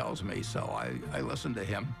what he tells me, so I listen to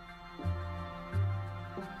him.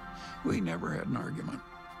 We never had an argument.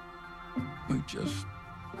 We just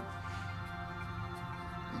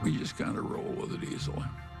kind of roll with it easily.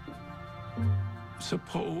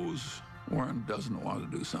 Suppose Warren doesn't want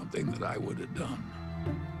to do something that I would have done.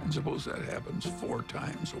 And suppose that happens 4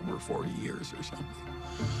 times over 40 years or something.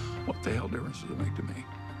 What the hell difference does it make to me?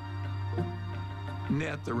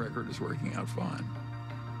 Net, the record is working out fine.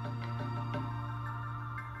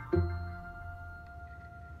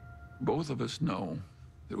 Both of us know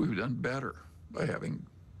that we've done better by having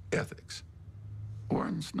ethics.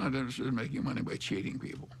 Warren's not interested in making money by cheating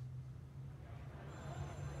people.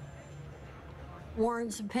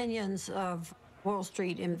 Warren's opinions of Wall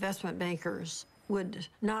Street investment bankers would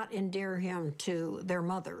not endear him to their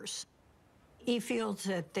mothers. He feels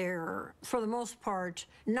that they're, for the most part,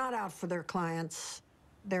 not out for their clients.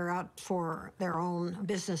 They're out for their own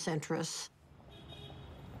business interests.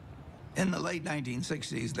 In the late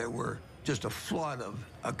 1960s, there were just a flood of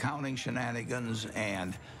accounting shenanigans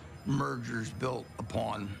and mergers built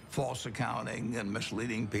upon false accounting and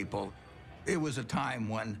misleading people. It was a time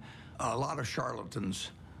when a lot of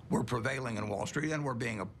charlatans were prevailing in Wall Street and were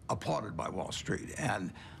being applauded by Wall Street.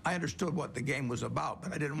 And I understood what the game was about,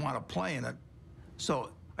 but I didn't want to play in it.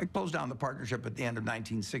 So I closed down the partnership at the end of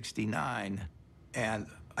 1969, and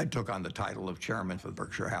I took on the title of chairman for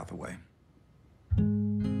Berkshire Hathaway.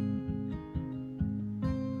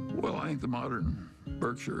 Well, I think the modern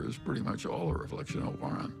Berkshire is pretty much all a reflection of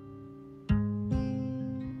Warren.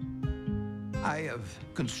 I have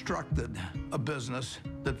constructed a business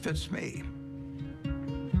that fits me.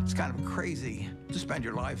 It's kind of crazy to spend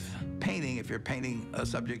your life painting if you're painting a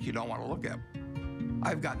subject you don't want to look at.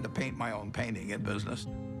 I've gotten to paint my own painting in business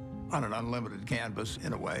on an unlimited canvas,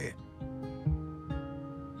 in a way.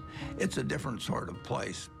 It's a different sort of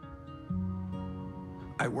place.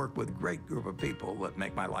 I work with a great group of people that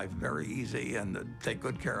make my life very easy and that take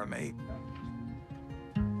good care of me.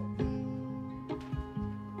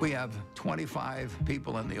 We have 25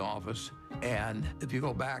 people in the office, and if you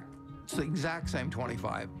go back, it's the exact same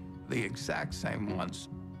 25, the exact same ones.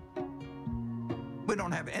 We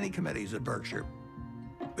don't have any committees at Berkshire.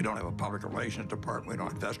 We don't have a public relations department, we don't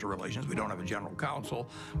have investor relations, we don't have a general counsel,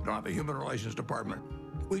 we don't have a human relations department.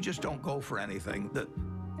 We just don't go for anything that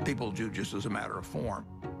people do just as a matter of form.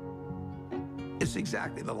 It's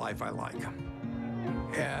exactly the life I like.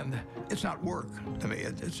 And it's not work to me,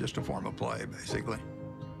 it's just a form of play, basically.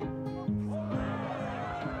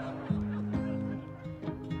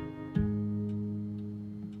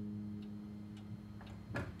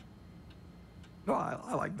 Well,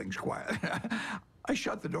 I like things quiet. I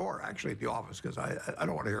shut the door, actually, at the office because I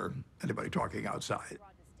don't want to hear anybody talking outside.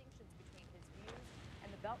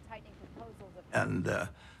 And I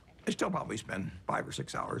still probably spend 5 or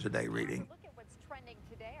 6 hours a day reading. Look at what's trending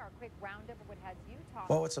today. Our quick roundup of what has you talking.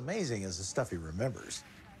 Well, what's amazing is the stuff he remembers.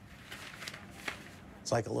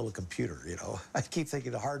 It's like a little computer, you know. I keep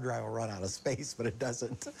thinking the hard drive will run out of space, but it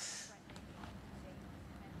doesn't.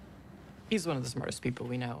 He's one of the smartest people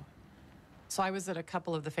we know. So I was at a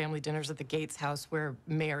couple of the family dinners at the Gates house where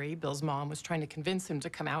Mary, Bill's mom, was trying to convince him to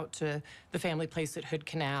come out to the family place at Hood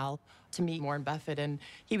Canal to meet Warren Buffett. And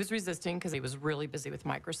he was resisting because he was really busy with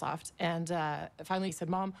Microsoft. And finally he said,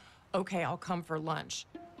 Mom, okay, I'll come for lunch.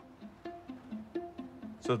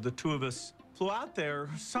 So the two of us flew out there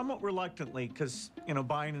somewhat reluctantly because, you know,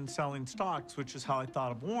 buying and selling stocks, which is how I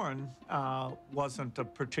thought of Warren, wasn't a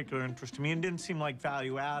particular interest to me and didn't seem like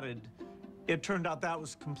value added. It turned out that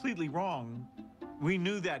was completely wrong. We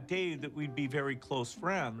knew that day that we'd be very close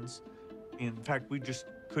friends. In fact, we just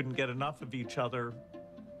couldn't get enough of each other.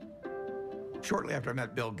 Shortly after I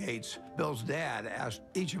met Bill Gates, Bill's dad asked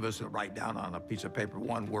each of us to write down on a piece of paper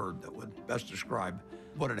one word that would best describe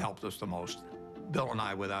what had helped us the most. Bill and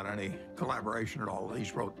I, without any collaboration at all,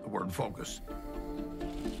 each wrote the word focus.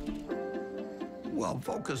 Well,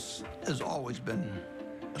 focus has always been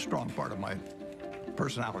a strong part of my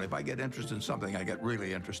personality. If I get interested in something, I get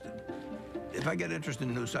really interested. If I get interested in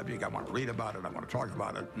a new subject, I want to read about it, I want to talk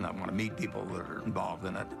about it, and I want to meet people that are involved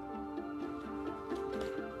in it.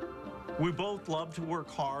 We both love to work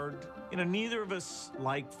hard. You know, neither of us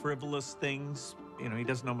like frivolous things. You know, he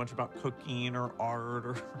doesn't know much about cooking or art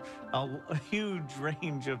or a huge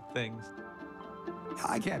range of things.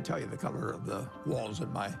 I can't tell you the color of the walls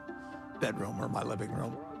in my bedroom or my living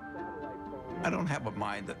room. I don't have a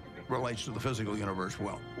mind that relates to the physical universe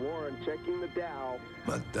well. Warren checking the Dow.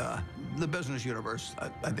 But the business universe,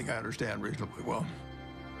 I think I understand reasonably well.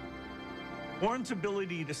 Warren's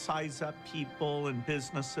ability to size up people and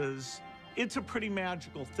businesses, it's a pretty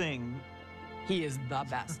magical thing. He is the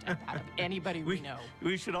best at that of anybody we know.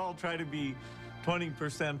 We should all try to be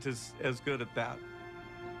 20% as good at that.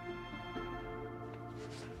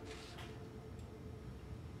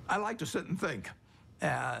 I like to sit and think.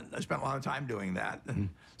 And I spent a lot of time doing that. And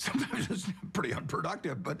sometimes it's pretty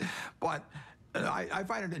unproductive, but I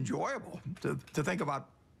find it enjoyable to think about,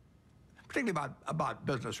 particularly about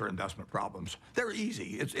business or investment problems. They're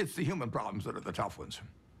easy. It's the human problems that are the tough ones.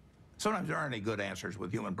 Sometimes there aren't any good answers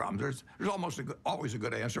with human problems. There's almost always a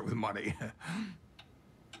good answer with money.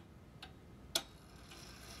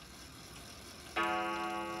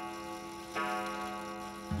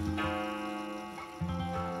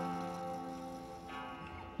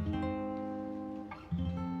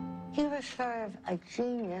 He was sort of a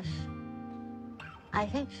genius. I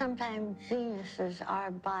think sometimes geniuses are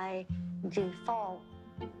by default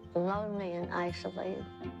lonely and isolated.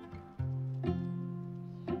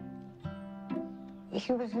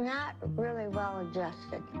 He was not really well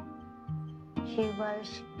adjusted. He was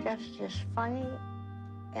just this funny,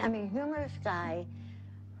 humorous guy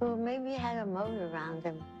who maybe had a moat around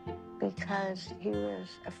him because he was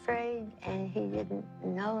afraid and he didn't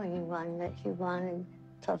know anyone that he wanted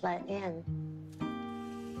to let in.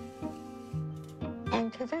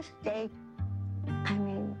 And to this day,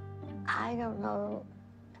 I don't know,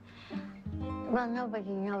 well,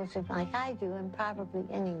 nobody knows him like I do, and probably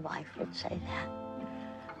any wife would say that.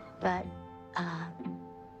 But,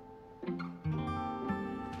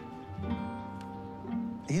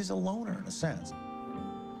 he's a loner in a sense.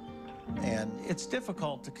 And it's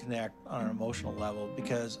difficult to connect on an emotional level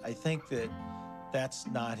because I think that that's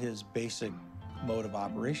not his basic mode of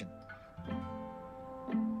operation.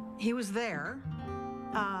 He was there,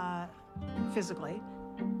 physically,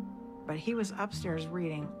 but he was upstairs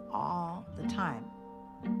reading all the time.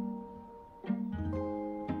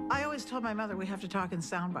 I always told my mother we have to talk in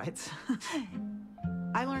sound bites.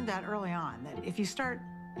 I learned that early on, that if you start,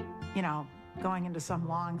 going into some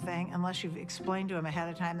long thing, unless you've explained to him ahead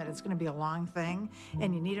of time that it's going to be a long thing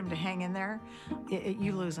and you need him to hang in there,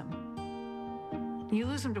 you lose him. You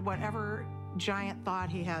lose him to whatever giant thought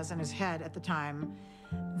he has in his head at the time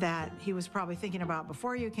that he was probably thinking about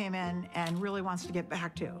before you came in and really wants to get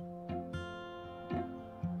back to.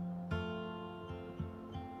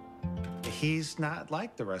 He's not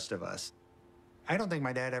like the rest of us. I don't think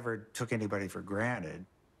my dad ever took anybody for granted,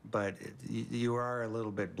 but you are a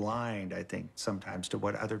little bit blind, I think, sometimes to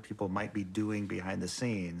what other people might be doing behind the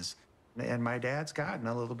scenes. And my dad's gotten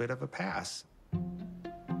a little bit of a pass.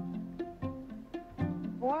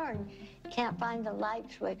 Warren can't find the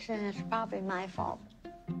light switch, and it's probably my fault.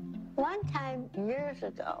 One time, years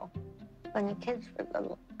ago, when the kids were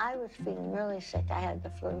little, I was feeling really sick. I had the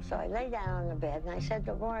flu, so I lay down on the bed, and I said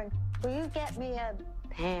to Warren, will you get me a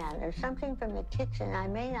pan or something from the kitchen? I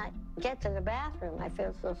may not get to the bathroom. I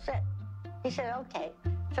feel so sick. He said, okay.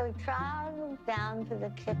 So he trotted down to the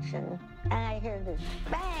kitchen, and I hear this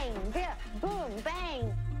bang, biff, boom,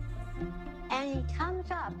 bang. And he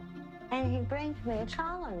comes up and he brings me a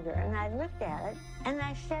colander, and I looked at it and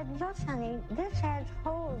I said, look, honey, this has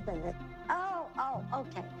holes in it. Oh,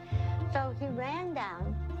 okay. So he ran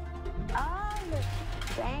down, all this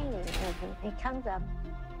banging with him. He comes up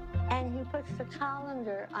and he puts the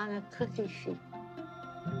colander on a cookie sheet.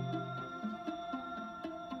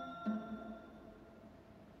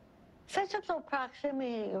 Physical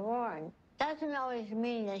proximity to Warren doesn't always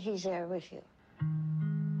mean that he's there with you.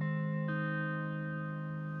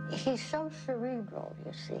 He's so cerebral,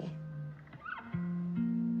 you see.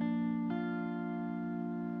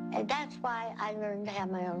 And that's why I learned to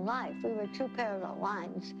have my own life. We were two parallel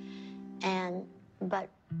lines, but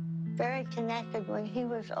very connected when he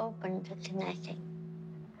was open to connecting.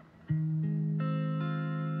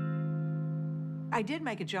 I did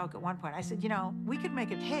make a joke at one point. I said, you know, we could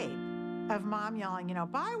make a tape of Mom yelling, you know,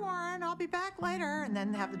 bye, Warren, I'll be back later, and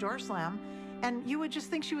then have the door slam, and you would just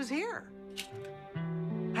think she was here.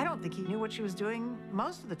 I don't think he knew what she was doing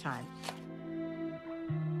most of the time.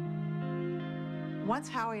 Once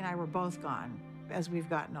Howie and I were both gone, as we've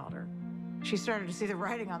gotten older, she started to see the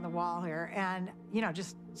writing on the wall here and, you know,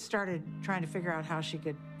 just started trying to figure out how she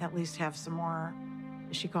could at least have some more,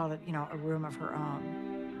 she called it, you know, a room of her own.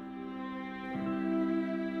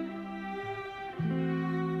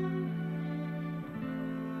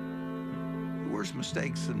 The worst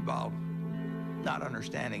mistakes involve not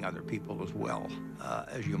understanding other people as well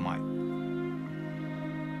as you might.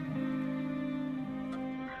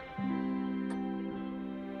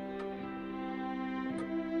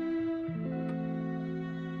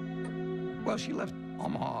 Well, she left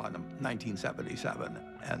Omaha in 1977,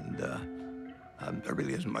 and there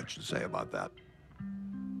really isn't much to say about that.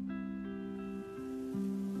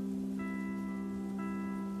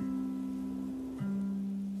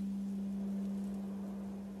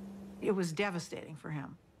 It was devastating for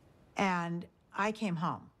him. And I came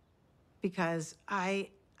home because I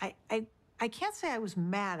can't say I was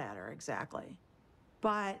mad at her exactly,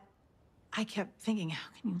 but I kept thinking, how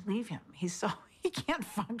can you leave him? He can't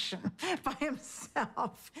function by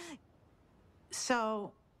himself.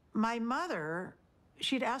 So my mother,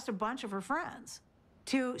 she'd asked a bunch of her friends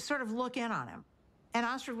to sort of look in on him. And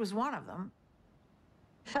Ostrid was one of them.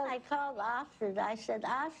 So I called Ostrid. I said,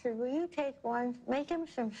 Ostrid, will you take one, make him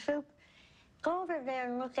some soup, go over there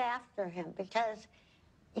and look after him because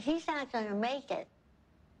he's not going to make it.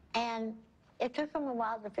 And it took him a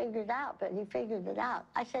while to figure it out, but he figured it out.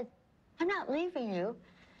 I said, I'm not leaving you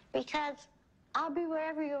because I'll be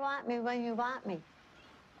wherever you want me when you want me.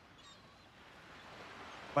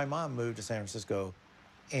 My mom moved to San Francisco,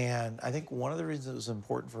 and I think one of the reasons it was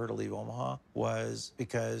important for her to leave Omaha was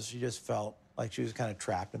because she just felt like she was kind of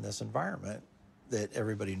trapped in this environment, that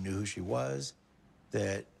everybody knew who she was,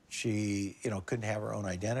 that she, you know, couldn't have her own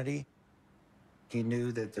identity. He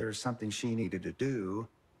knew that there was something she needed to do,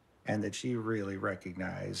 and that she really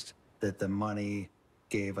recognized that the money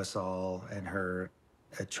gave us all and her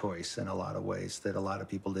a choice in a lot of ways that a lot of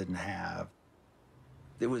people didn't have.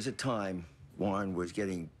 There was a time Warren was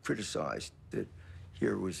getting criticized, that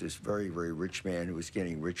here was this very, very rich man who was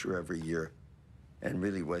getting richer every year and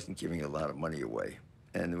really wasn't giving a lot of money away.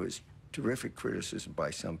 And there was terrific criticism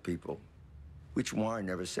by some people, which Warren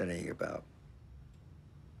never said anything about.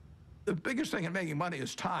 The biggest thing in making money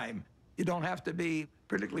is time. You don't have to be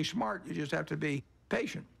particularly smart, you just have to be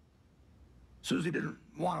patient. Susie didn't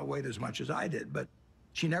want to wait as much as I did, but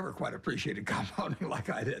she never quite appreciated compounding like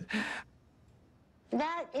I did.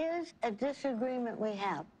 That is a disagreement we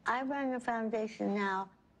have. I run a foundation now.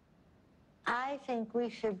 I think we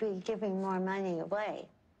should be giving more money away.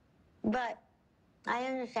 But I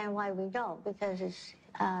understand why we don't, because it's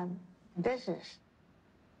business.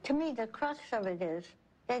 To me, the crux of it is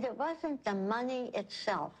that it wasn't the money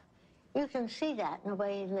itself. You can see that in the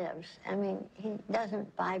way he lives. I mean, he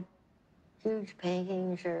doesn't buy huge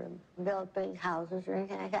paintings or build big houses or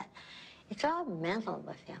anything like that. It's all mental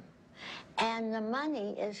with him. And the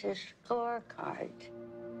money is his scorecard.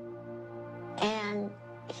 And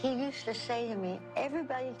he used to say to me,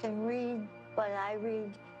 everybody can read what I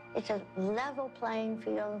read. It's a level playing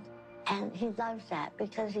field. And he loves that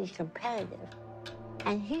because he's competitive.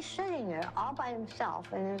 And he's sitting there all by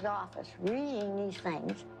himself in his office reading these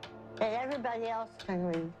things that everybody else can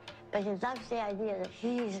read. But he loves the idea that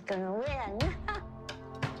he's going to win.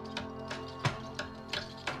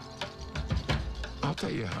 I'll tell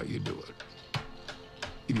you how you do it.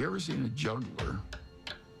 Have you ever seen a juggler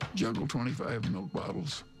juggle 25 milk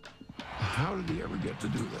bottles? How did he ever get to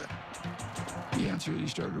do that? The answer is he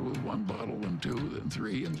started with 1 bottle, then 2, then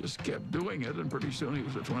 3, and just kept doing it, and pretty soon he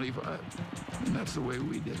was at 25. And that's the way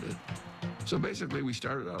we did it. So basically, we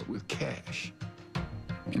started out with cash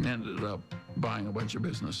and ended up buying a bunch of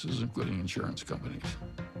businesses, including insurance companies.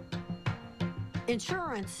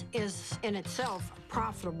 Insurance is in itself a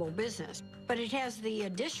profitable business, but it has the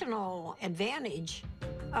additional advantage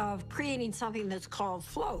of creating something that's called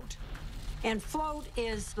float. And float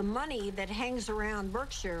is the money that hangs around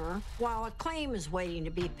Berkshire while a claim is waiting to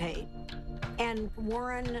be paid. And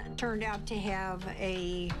Warren turned out to have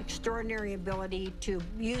an extraordinary ability to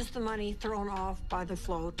use the money thrown off by the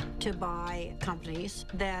float to buy companies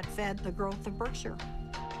that fed the growth of Berkshire.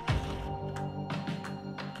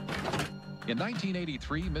 In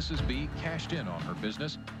 1983, Mrs. B cashed in on her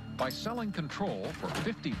business by selling control for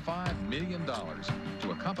 $55 million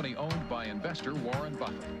to a company owned by investor Warren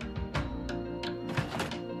Buffett.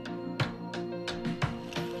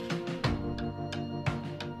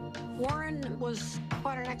 Warren was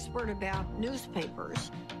quite an expert about newspapers.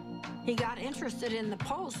 He got interested in the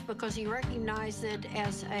Post because he recognized it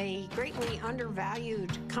as a greatly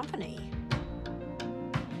undervalued company.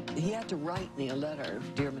 He had to write me a letter.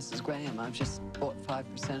 Dear Mrs. Graham, I've just bought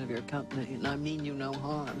 5% of your company, and I mean you no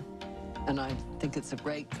harm. And I think it's a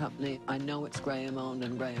great company. I know it's Graham-owned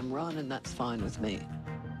and Graham-run, and that's fine with me.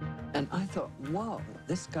 And I thought, whoa,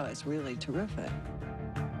 this guy's really terrific.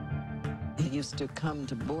 He used to come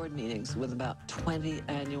to board meetings with about 20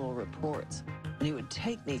 annual reports. And he would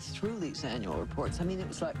take me through these annual reports. I mean, it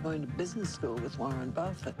was like going to business school with Warren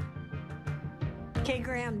Buffett. Kay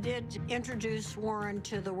Graham did introduce Warren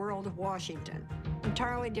to the world of Washington,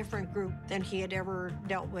 entirely different group than he had ever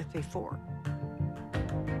dealt with before.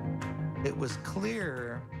 It was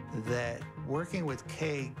clear that working with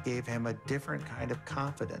Kay gave him a different kind of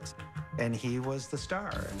confidence, and he was the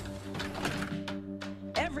star.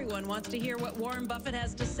 Everyone wants to hear what Warren Buffett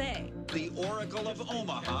has to say. The Oracle of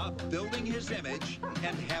Omaha, building his image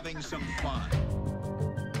and having some fun.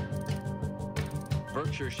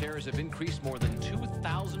 Berkshire shares have increased more than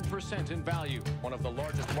 2,000% in value, one of the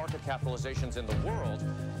largest market capitalizations in the world,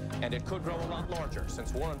 and it could grow a lot larger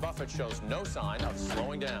since Warren Buffett shows no sign of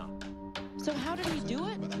slowing down. So how did he do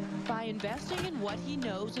it? By investing in what he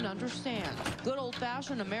knows and understands. Good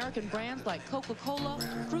old-fashioned American brands like Coca-Cola,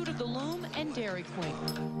 Fruit of the Loom, and Dairy Queen.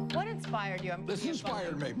 What inspired you? This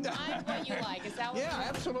inspired me. Find what you like. Is that what Yeah,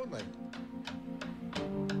 absolutely.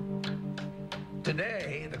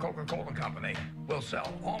 Today, the Coca-Cola Company will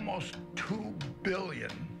sell almost 2 billion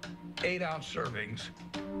 8-ounce servings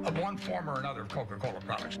of one form or another of Coca-Cola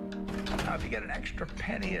products. Now, if you get an extra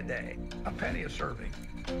penny a day, a penny a serving,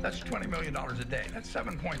 that's $20 million a day. That's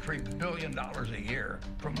 $7.3 billion a year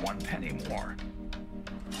from 1 penny more.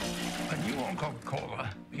 When you own Coca-Cola,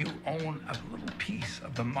 you own a little piece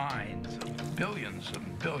of the minds of billions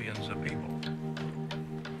and billions of people.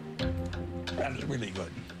 That is really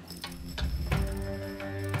good.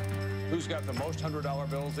 Who's got the most $100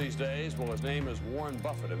 bills these days? Well, his name is Warren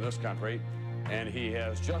Buffett in this country, and he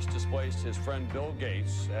has just displaced his friend Bill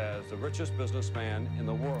Gates as the richest businessman in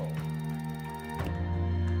the world.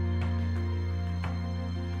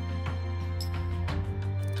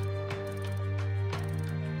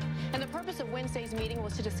 And the purpose of Wednesday's meeting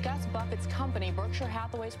was to discuss Buffett's company, Berkshire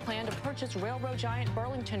Hathaway's plan to purchase railroad giant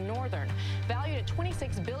Burlington Northern. Valued at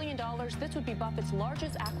 $26 billion, this would be Buffett's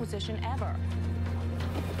largest acquisition ever.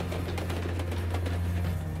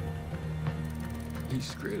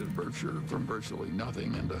 He's created Berkshire from virtually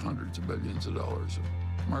nothing into hundreds of billions of dollars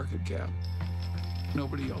of market cap.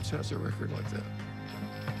 Nobody else has a record like that.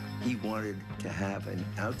 He wanted to have an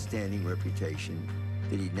outstanding reputation,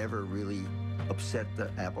 that he never really upset the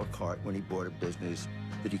apple cart when he bought a business,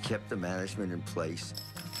 that he kept the management in place.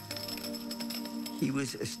 He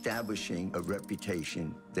was establishing a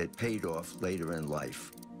reputation that paid off later in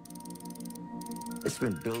life. It's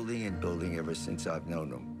been building and building ever since I've known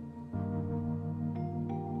him.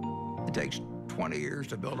 It takes 20 years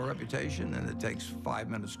to build a reputation, and it takes 5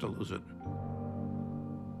 minutes to lose it.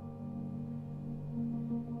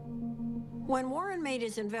 When Warren made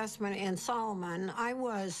his investment in Solomon, I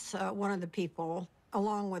was one of the people,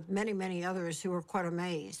 along with many, many others, who were quite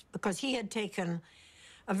amazed because he had taken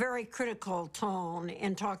a very critical tone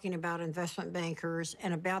in talking about investment bankers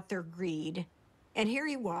and about their greed. And here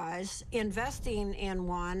he was investing in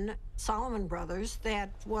one, Solomon Brothers, that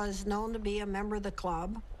was known to be a member of the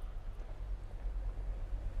club.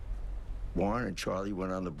 Warren and Charlie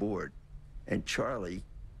went on the board, and Charlie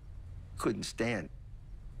couldn't stand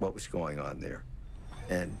what was going on there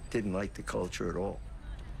and didn't like the culture at all.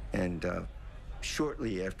 And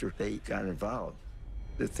shortly after they got involved,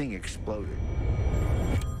 the thing exploded.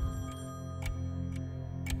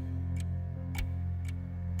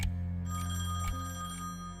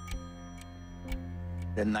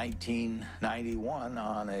 In 1991,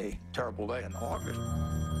 on a terrible day in August,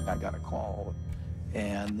 I got a call,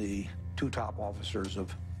 and the two top officers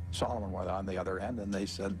of Solomon were on the other end, and they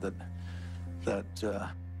said that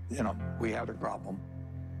you know, we had a problem.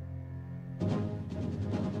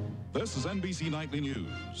 This is NBC Nightly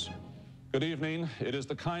News. Good evening. It is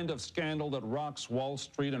the kind of scandal that rocks Wall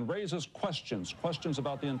Street and raises questions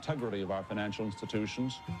about the integrity of our financial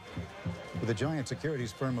institutions. With the giant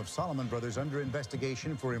securities firm of Solomon Brothers under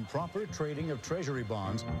investigation for improper trading of Treasury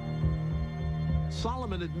bonds.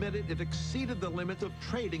 Solomon admitted it exceeded the limit of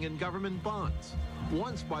trading in government bonds,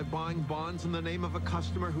 once by buying bonds in the name of a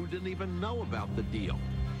customer who didn't even know about the deal.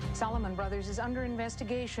 Solomon Brothers is under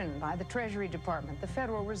investigation by the Treasury Department, the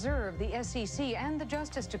Federal Reserve, the SEC, and the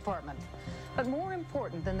Justice Department. But more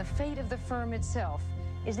important than the fate of the firm itself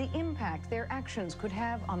is the impact their actions could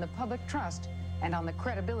have on the public trust and on the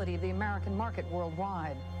credibility of the American market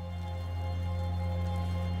worldwide.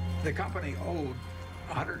 The company owed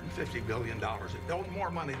 $150 billion. It owed more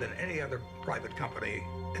money than any other private company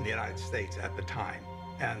in the United States at the time.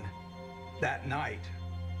 And that night,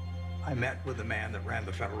 I met with the man that ran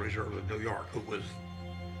the Federal Reserve of New York, who was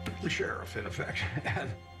the sheriff, in effect. And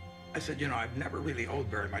I said, you know, I've never really owed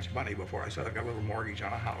very much money before. I said, I've got a little mortgage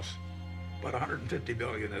on a house, but $150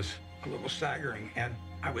 billion is a little staggering. And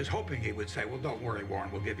I was hoping he would say, well, don't worry,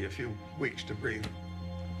 Warren, we'll give you a few weeks to breathe.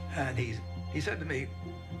 And he said to me,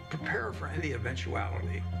 prepare for any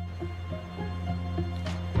eventuality.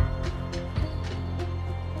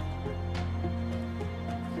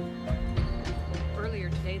 Earlier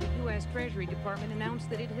today, the U.S. Treasury Department announced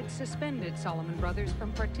that it had suspended Solomon Brothers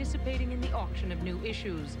from participating in the auction of new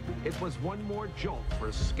issues. It was one more jolt for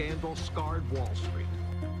a scandal-scarred Wall Street.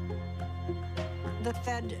 The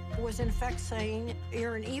Fed was in effect saying,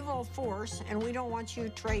 you're an evil force and we don't want you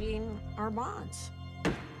trading our bonds.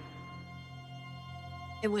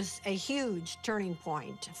 It was a huge turning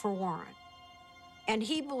point for Warren. And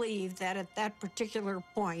he believed that at that particular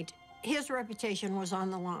point, his reputation was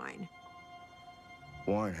on the line.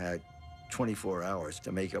 Warren had 24 hours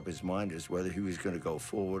to make up his mind as whether he was going to go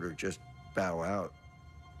forward or just bow out.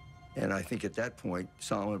 And I think at that point,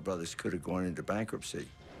 Solomon Brothers could have gone into bankruptcy.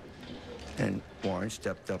 And Warren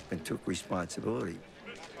stepped up and took responsibility.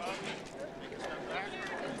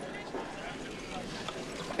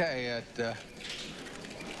 Okay,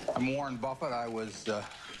 I'm Warren Buffett. I was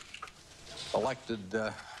elected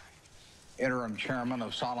interim chairman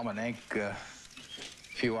of Solomon Inc. A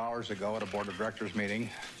few hours ago at a board of directors meeting.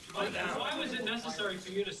 Why was it necessary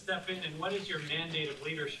for you to step in, and what is your mandate of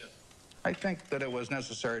leadership? I think that it was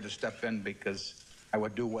necessary to step in because I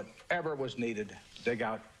would do whatever was needed to dig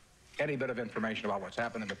out any bit of information about what's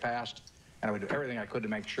happened in the past, and I would do everything I could to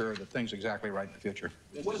make sure that things are exactly right in the future.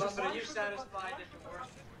 Mr. Buffett, are you satisfied that the worst...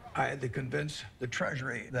 I had to convince the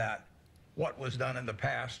Treasury that what was done in the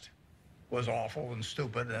past was awful and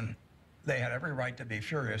stupid, and they had every right to be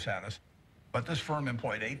furious at us. But this firm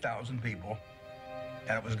employed 8,000 people,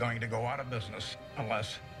 and it was going to go out of business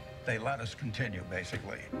unless they let us continue,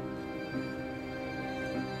 basically.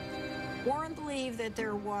 Warren believed that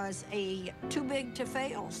there was a too big to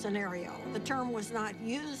fail scenario. The term was not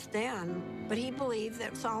used then, but he believed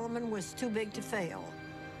that Solomon was too big to fail.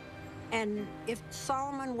 And if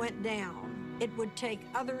Solomon went down, it would take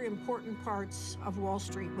other important parts of Wall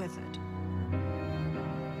Street with it.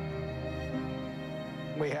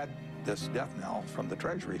 We had this death knell from the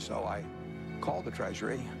Treasury, so I called the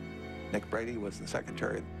Treasury. Nick Brady was the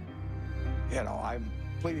secretary. You know, I'm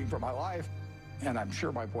pleading for my life, and I'm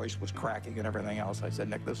sure my voice was cracking and everything else. I said,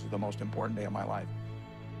 Nick, this is the most important day of my life.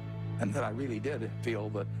 And that I really did feel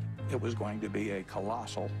that it was going to be a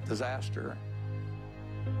colossal disaster.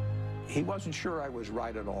 He wasn't sure I was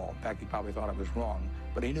right at all. In fact, he probably thought I was wrong,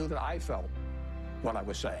 but he knew that I felt what I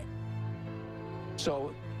was saying.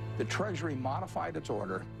 So the Treasury modified its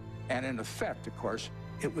order, and in effect, of course,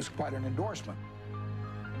 it was quite an endorsement.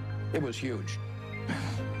 It was huge.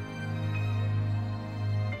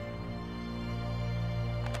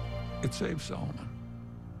 It saved Solomon.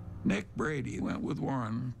 Nick Brady went with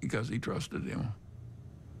Warren because he trusted him.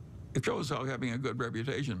 It shows how having a good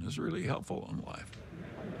reputation is really helpful in life.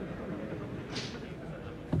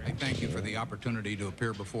 I thank you for the opportunity to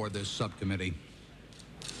appear before this subcommittee.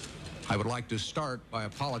 I would like to start by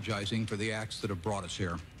apologizing for the acts that have brought us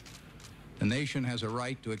here. The nation has a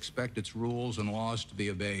right to expect its rules and laws to be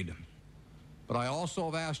obeyed. But I also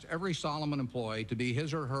have asked every Solomon employee to be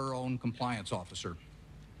his or her own compliance officer.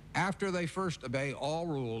 After they first obey all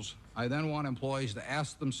rules, I then want employees to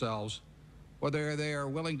ask themselves whether they are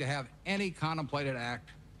willing to have any contemplated act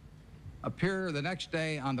appear the next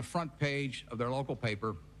day on the front page of their local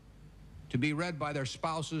paper to be read by their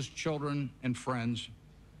spouses, children, and friends.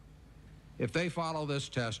 If they follow this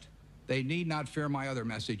test, they need not fear my other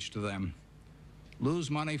message to them. Lose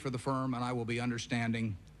money for the firm, and I will be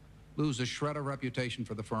understanding. Lose a shred of reputation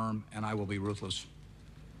for the firm, and I will be ruthless.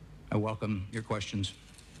 I welcome your questions.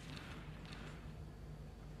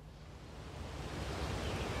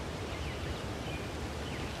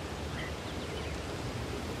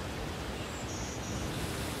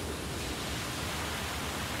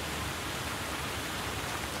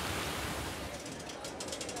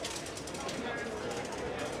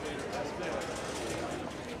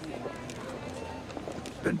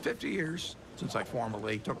 It's been 50 years since I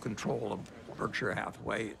formally took control of Berkshire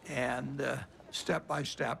Hathaway, and step by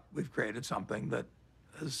step, we've created something that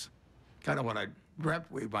is kind of what I dreamt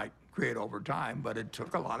we might create over time, but it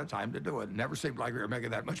took a lot of time to do it. It never seemed like we were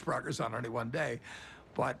making that much progress on any one day,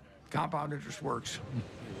 but compound interest works.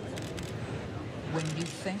 When you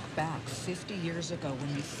think back 50 years ago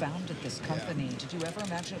when you founded this company, did you ever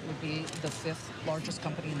imagine it would be the 5th largest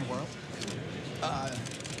company in the world?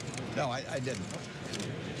 No, I didn't.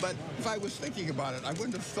 But if I was thinking about it, I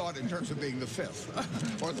wouldn't have thought in terms of being the 5th,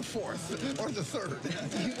 or the 4th, or the 3rd.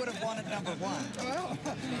 You would have wanted number 1. Well,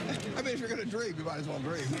 I mean, if you're going to dream, you might as well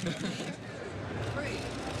dream.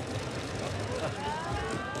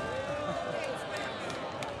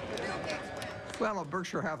 Well, a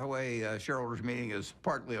Berkshire Hathaway shareholders meeting is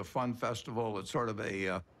partly a fun festival. It's sort of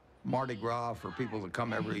a Mardi Gras for people that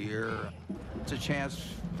come every year. It's a chance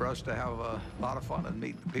for us to have a lot of fun and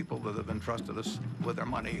meet the people that have entrusted us with their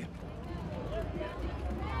money.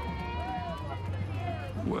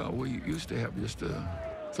 Well, we used to have just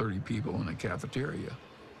 30 people in a cafeteria,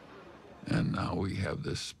 and now we have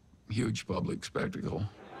this huge public spectacle.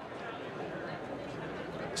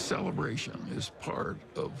 Celebration is part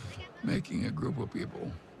of making a group of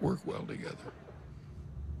people work well together.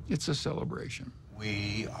 It's a celebration.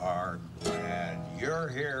 We are glad you're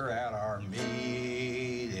here at our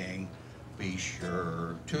meeting. Be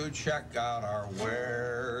sure to check out our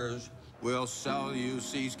wares. We'll sell you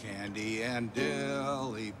C's candy and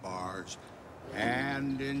dilly bars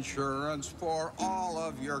and insurance for all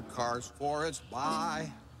of your cars, for it's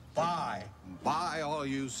buy all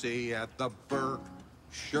you see at the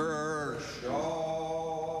Berkshire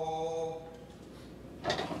Show.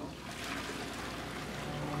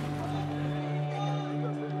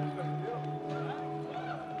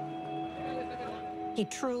 He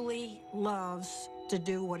truly loves to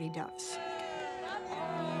do what he does.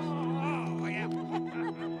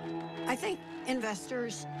 I think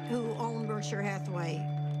investors who own Berkshire Hathaway,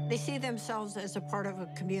 they see themselves as a part of a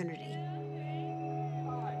community.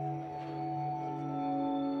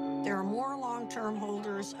 There are more long-term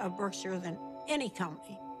holders of Berkshire than any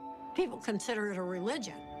company. People consider it a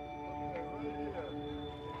religion.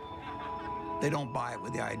 They don't buy it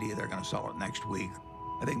with the idea they're going to sell it next week.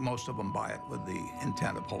 I think most of them buy it with the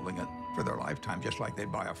intent of holding it for their lifetime, just like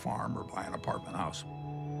they'd buy a farm or buy an apartment house.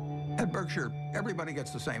 At Berkshire, everybody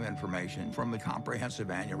gets the same information from the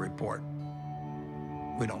comprehensive annual report.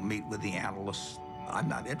 We don't meet with the analysts. I'm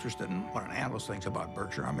not interested in what an analyst thinks about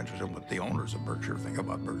Berkshire. I'm interested in what the owners of Berkshire think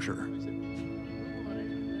about Berkshire.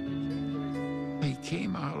 He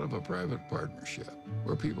came out of a private partnership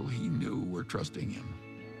where people he knew were trusting him.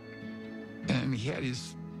 And he had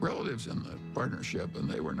his relatives in the partnership, and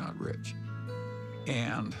they were not rich.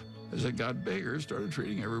 And as it got bigger, started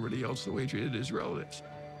treating everybody else the way he treated his relatives.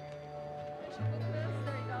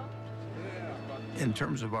 In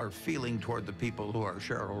terms of our feeling toward the people who are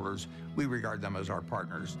shareholders, we regard them as our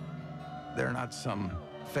partners. They're not some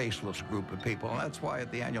faceless group of people. And that's why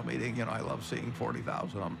at the annual meeting, you know, I love seeing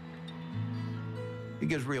 40,000 of them. It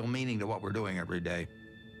gives real meaning to what we're doing every day.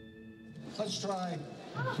 Let's try.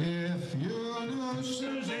 If you knew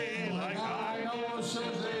Susie like I know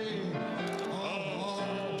Susie,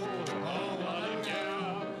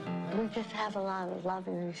 We just have a lot of love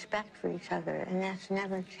and respect for each other, and that's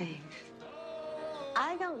never changed.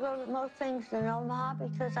 I don't go to most things in Omaha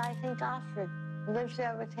because I think Astrid lives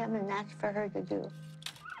there with him, and that's for her to do.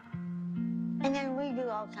 And then we do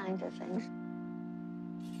all kinds of things.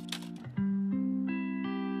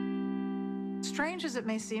 Strange as it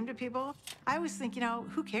may seem to people, I always think, you know,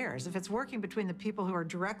 who cares? If it's working between the people who are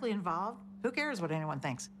directly involved, who cares what anyone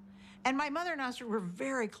thinks? And my mother and Astrid were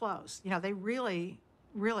very close. You know, they really,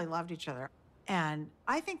 really loved each other. And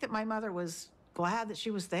I think that my mother was glad that she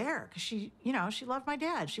was there because she, you know, she loved my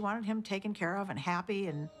dad. She wanted him taken care of and happy,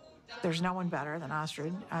 and there's no one better than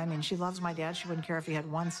Astrid. I mean, she loves my dad. She wouldn't care if he had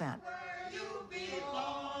 1 cent.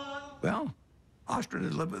 Well, Astrid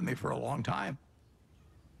has lived with me for a long time.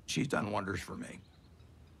 She's done wonders for me.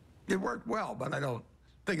 It worked well, but I don't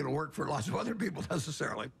think it'll work for lots of other people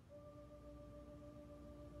necessarily.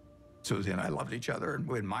 Susie and I loved each other, and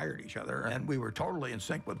we admired each other, and we were totally in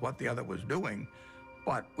sync with what the other was doing,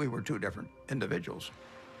 but we were two different individuals.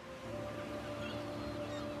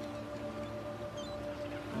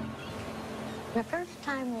 The first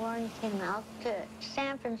time Warren came out to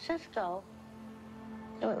San Francisco,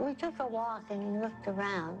 we took a walk and he looked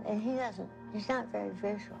around, and he's not very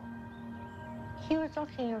visual. He was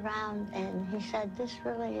looking around and he said, this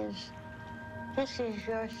is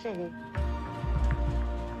your city.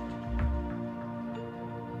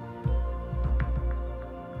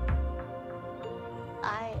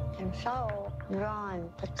 I am so drawn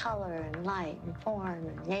to color and light and form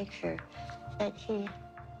and nature that he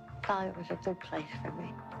thought it was a good place for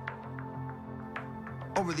me.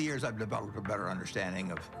 Over the years, I've developed a better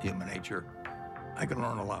understanding of human nature. I can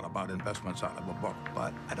learn a lot about investments out of a book,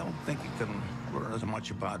 but I don't think you can learn as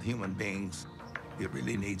much about human beings. You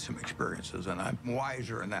really need some experiences, and I'm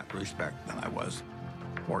wiser in that respect than I was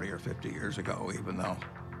 40 or 50 years ago, even though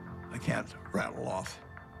I can't rattle off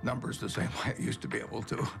numbers the same way I used to be able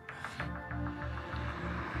to.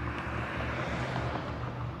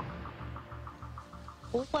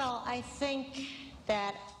 Well, I think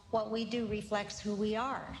that what we do reflects who we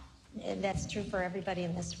are. That's true for everybody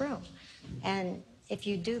in this room. And if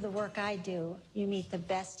you do the work I do, you meet the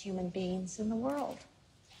best human beings in the world.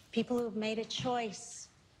 People who have made a choice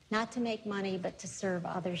not to make money, but to serve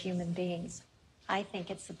other human beings. I think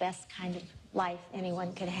it's the best kind of life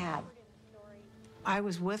anyone could have. I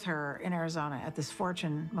was with her in Arizona at this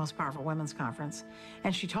Fortune Most Powerful Women's Conference,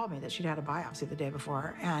 and she told me that she'd had a biopsy the day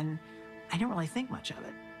before, and I didn't really think much of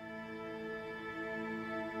it.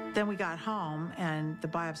 Then we got home, and the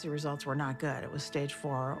biopsy results were not good. It was stage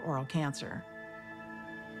 4 oral cancer.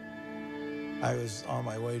 I was on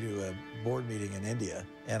my way to a board meeting in India,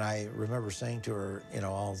 and I remember saying to her, you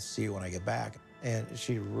know, I'll see you when I get back. And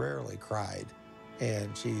she rarely cried,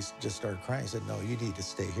 and she just started crying. I said, no, you need to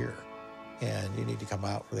stay here, and you need to come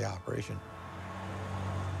out for the operation.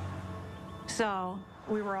 So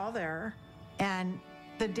we were all there, and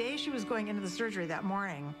the day she was going into the surgery that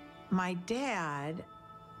morning, my dad,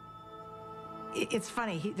 it's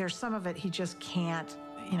funny, there's some of it he just can't,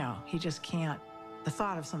 you know, he just can't. The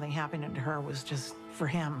thought of something happening to her was just, for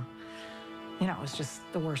him, you know, it was just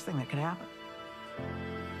the worst thing that could happen.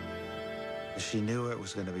 She knew it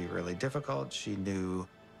was going to be really difficult. She knew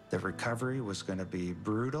the recovery was going to be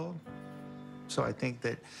brutal. So I think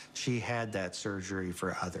that she had that surgery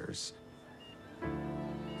for others.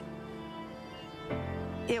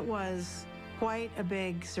 It was quite a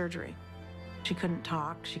big surgery. She couldn't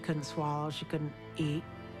talk, she couldn't swallow, she couldn't eat.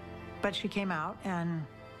 But she came out, and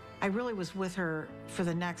I really was with her for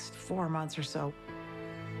the next 4 months or so.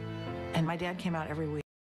 And my dad came out every week.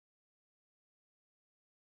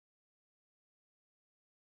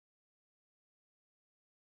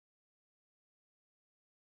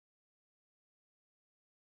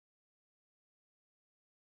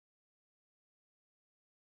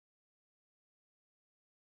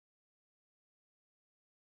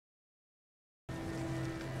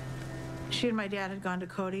 She and my dad had gone to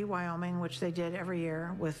Cody, Wyoming, which they did every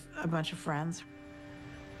year with a bunch of friends.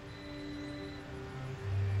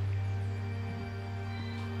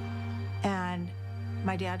 And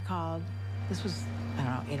my dad called, this was, I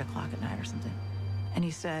don't know, 8 o'clock at night or something. And he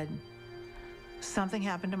said, something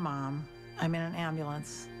happened to Mom. I'm in an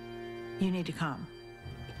ambulance. You need to come.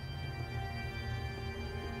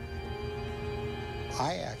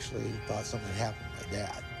 I actually thought something happened to my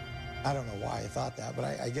dad. I don't know why I thought that, but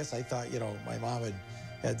I guess I thought, you know, my mom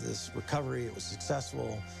had this recovery, it was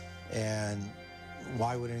successful, and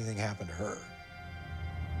why would anything happen to her?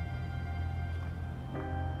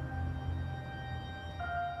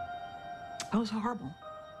 It was horrible.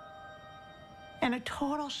 And a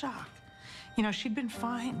total shock. You know, she'd been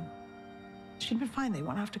fine. She'd been fine. They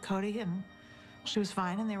went off to Cody, and she was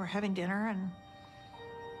fine, and they were having dinner, and,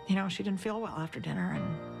 you know, she didn't feel well after dinner,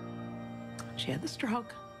 and she had the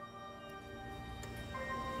stroke.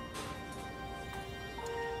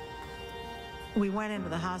 We went into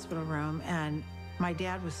the hospital room, and my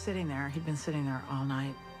dad was sitting there. He'd been sitting there all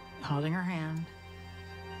night, holding her hand.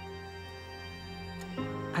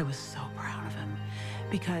 I was so proud of him,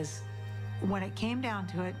 because when it came down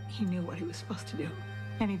to it, he knew what he was supposed to do,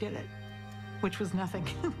 and he did it, which was nothing.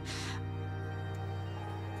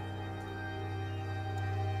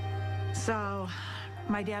 So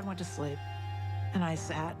my dad went to sleep, and I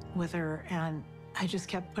sat with her, and I just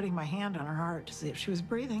kept putting my hand on her heart to see if she was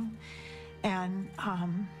breathing. And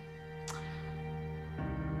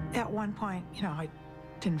at one point, you know, I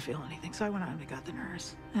didn't feel anything. So I went out and I got the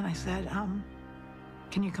nurse. And I said,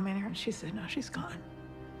 can you come in here? And she said, no, she's gone.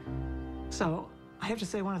 So I have to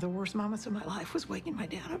say one of the worst moments of my life was waking my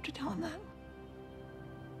dad up to tell him that.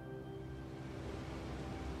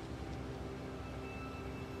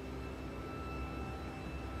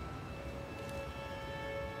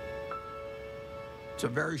 It's a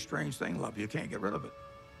very strange thing, love. You can't get rid of it.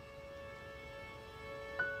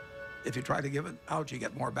 If you try to give it out, you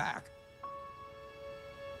get more back.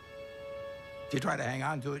 If you try to hang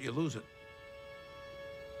on to it, you lose it.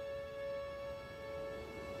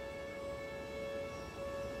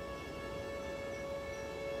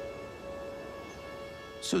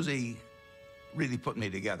 Susie really put me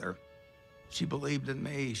together. She believed in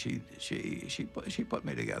me. She put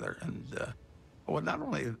me together, and well, not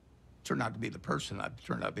only turned out to be the person I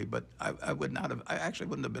turned out to be, but I actually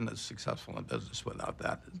wouldn't have been as successful in business without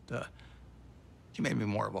that. She made me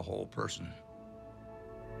more of a whole person.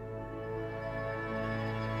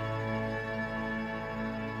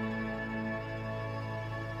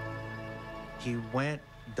 He went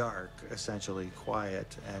dark, essentially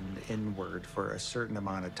quiet and inward for a certain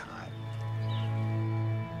amount of time.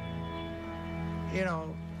 You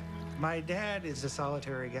know, my dad is a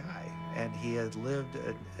solitary guy, and he had lived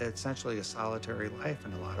essentially a solitary life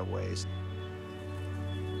in a lot of ways.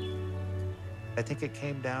 I think it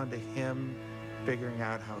came down to him figuring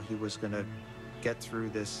out how he was going to get through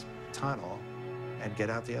this tunnel and get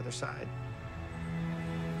out the other side.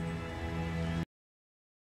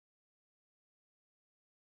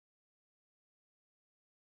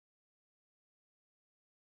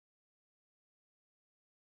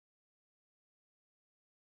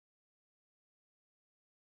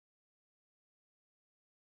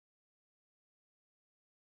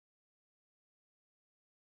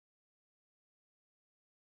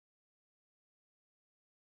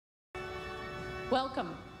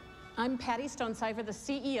 Welcome. I'm Patty Stonecipher, the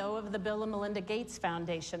CEO of the Bill and Melinda Gates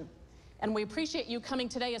Foundation. And we appreciate you coming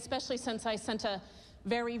today, especially since I sent a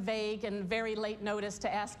very vague and very late notice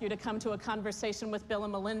to ask you to come to a conversation with Bill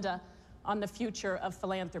and Melinda on the future of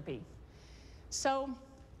philanthropy. So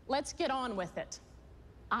let's get on with it.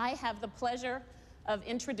 I have the pleasure of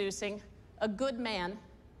introducing a good man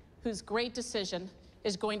whose great decision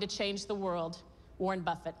is going to change the world, Warren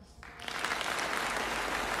Buffett.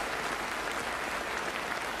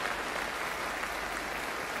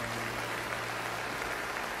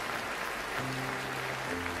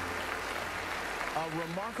 A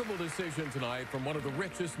remarkable decision tonight from one of the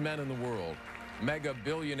richest men in the world. Mega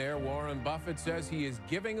billionaire Warren Buffett says he is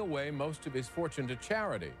giving away most of his fortune to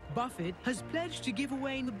charity. Buffett has pledged to give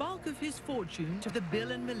away the bulk of his fortune to the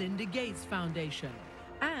Bill and Melinda Gates Foundation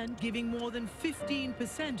and giving more than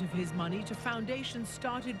 15% of his money to foundations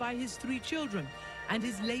started by his 3 children and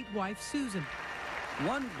his late wife, Susan.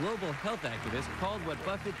 One global health activist called what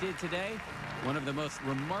Buffett did today one of the most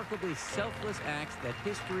remarkably selfless acts that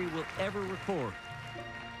history will ever record.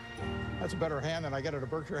 That's a better hand than I get at a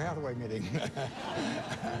Berkshire Hathaway meeting.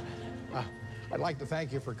 I'd like to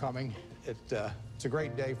thank you for coming. It's a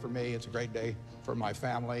great day for me. It's a great day for my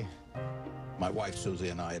family. My wife, Susie,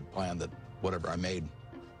 and I had planned that whatever I made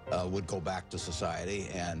would go back to society.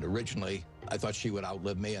 And originally, I thought she would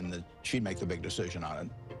outlive me and that she'd make the big decision on it.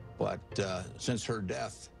 But since her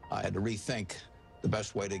death, I had to rethink the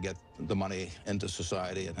best way to get the money into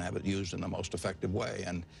society and have it used in the most effective way.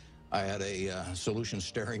 And I had a solution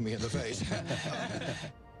staring me in the face.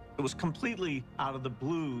 It was completely out of the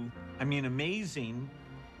blue. I mean, amazing.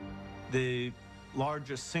 The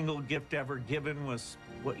largest single gift ever given was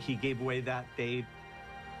what he gave away that day.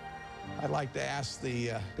 I'd like to ask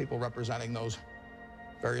the people representing those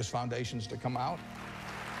various foundations to come out.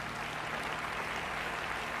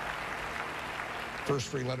 First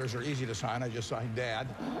 3 letters are easy to sign. I just signed Dad.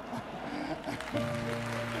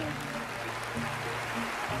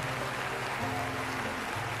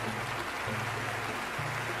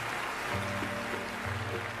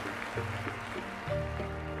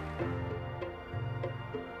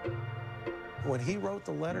 When he wrote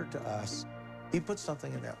the letter to us, he put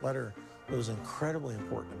something in that letter that was incredibly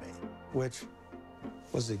important to me, which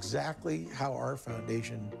was exactly how our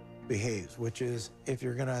foundation behaves, which is if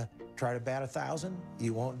you're going to try to bat 1,000,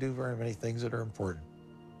 you won't do very many things that are important.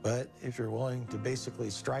 But if you're willing to basically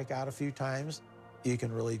strike out a few times, you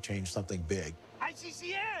can really change something big.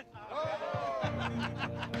 ICCN!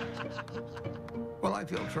 Well, I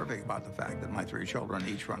feel terrific about the fact that my 3 children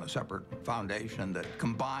each run a separate foundation that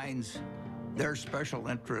combines their special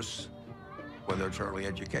interests, whether it's early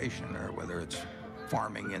education or whether it's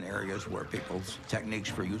farming in areas where people's techniques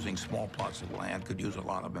for using small plots of land could use a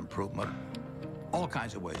lot of improvement. All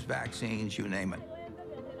kinds of ways, vaccines, you name it.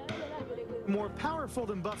 more powerful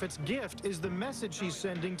than Buffett's gift is the message he's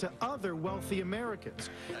sending to other wealthy Americans,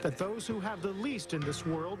 that those who have the least in this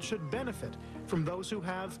world should benefit from those who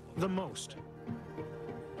have the most.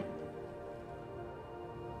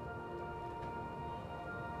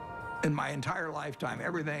 In my entire lifetime,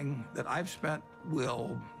 everything that I've spent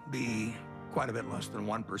will be quite a bit less than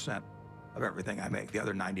 1% of everything I make. The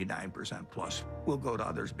other 99% plus will go to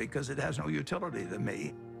others because it has no utility to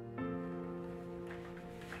me.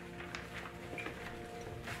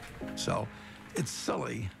 So it's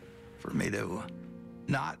silly for me to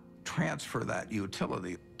not transfer that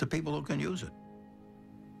utility to people who can use it.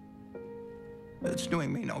 It's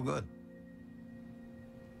doing me no good.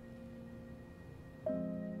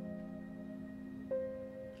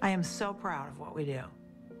 I am so proud of what we do.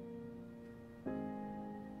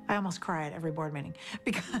 I almost cry at every board meeting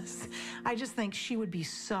because I just think she would be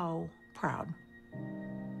so proud.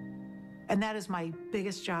 And that is my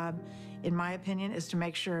biggest job, in my opinion, is to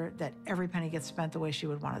make sure that every penny gets spent the way she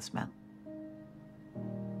would want it spent.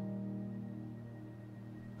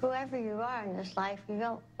 Whoever you are in this life, you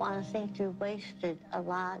don't want to think you wasted a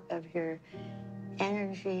lot of your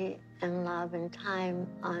energy and love and time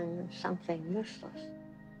on something useless.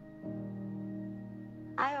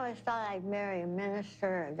 I always thought I'd marry a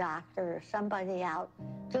minister, a doctor, or somebody out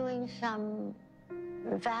doing some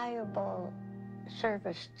valuable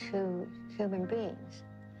service to human beings.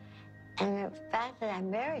 And the fact that I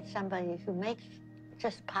married somebody who makes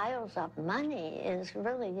just piles of money is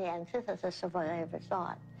really the antithesis of what I ever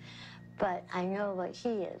thought. But I know what he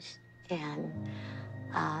is, and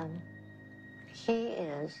he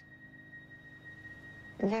is,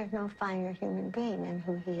 there's no finer human being than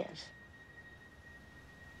who he is.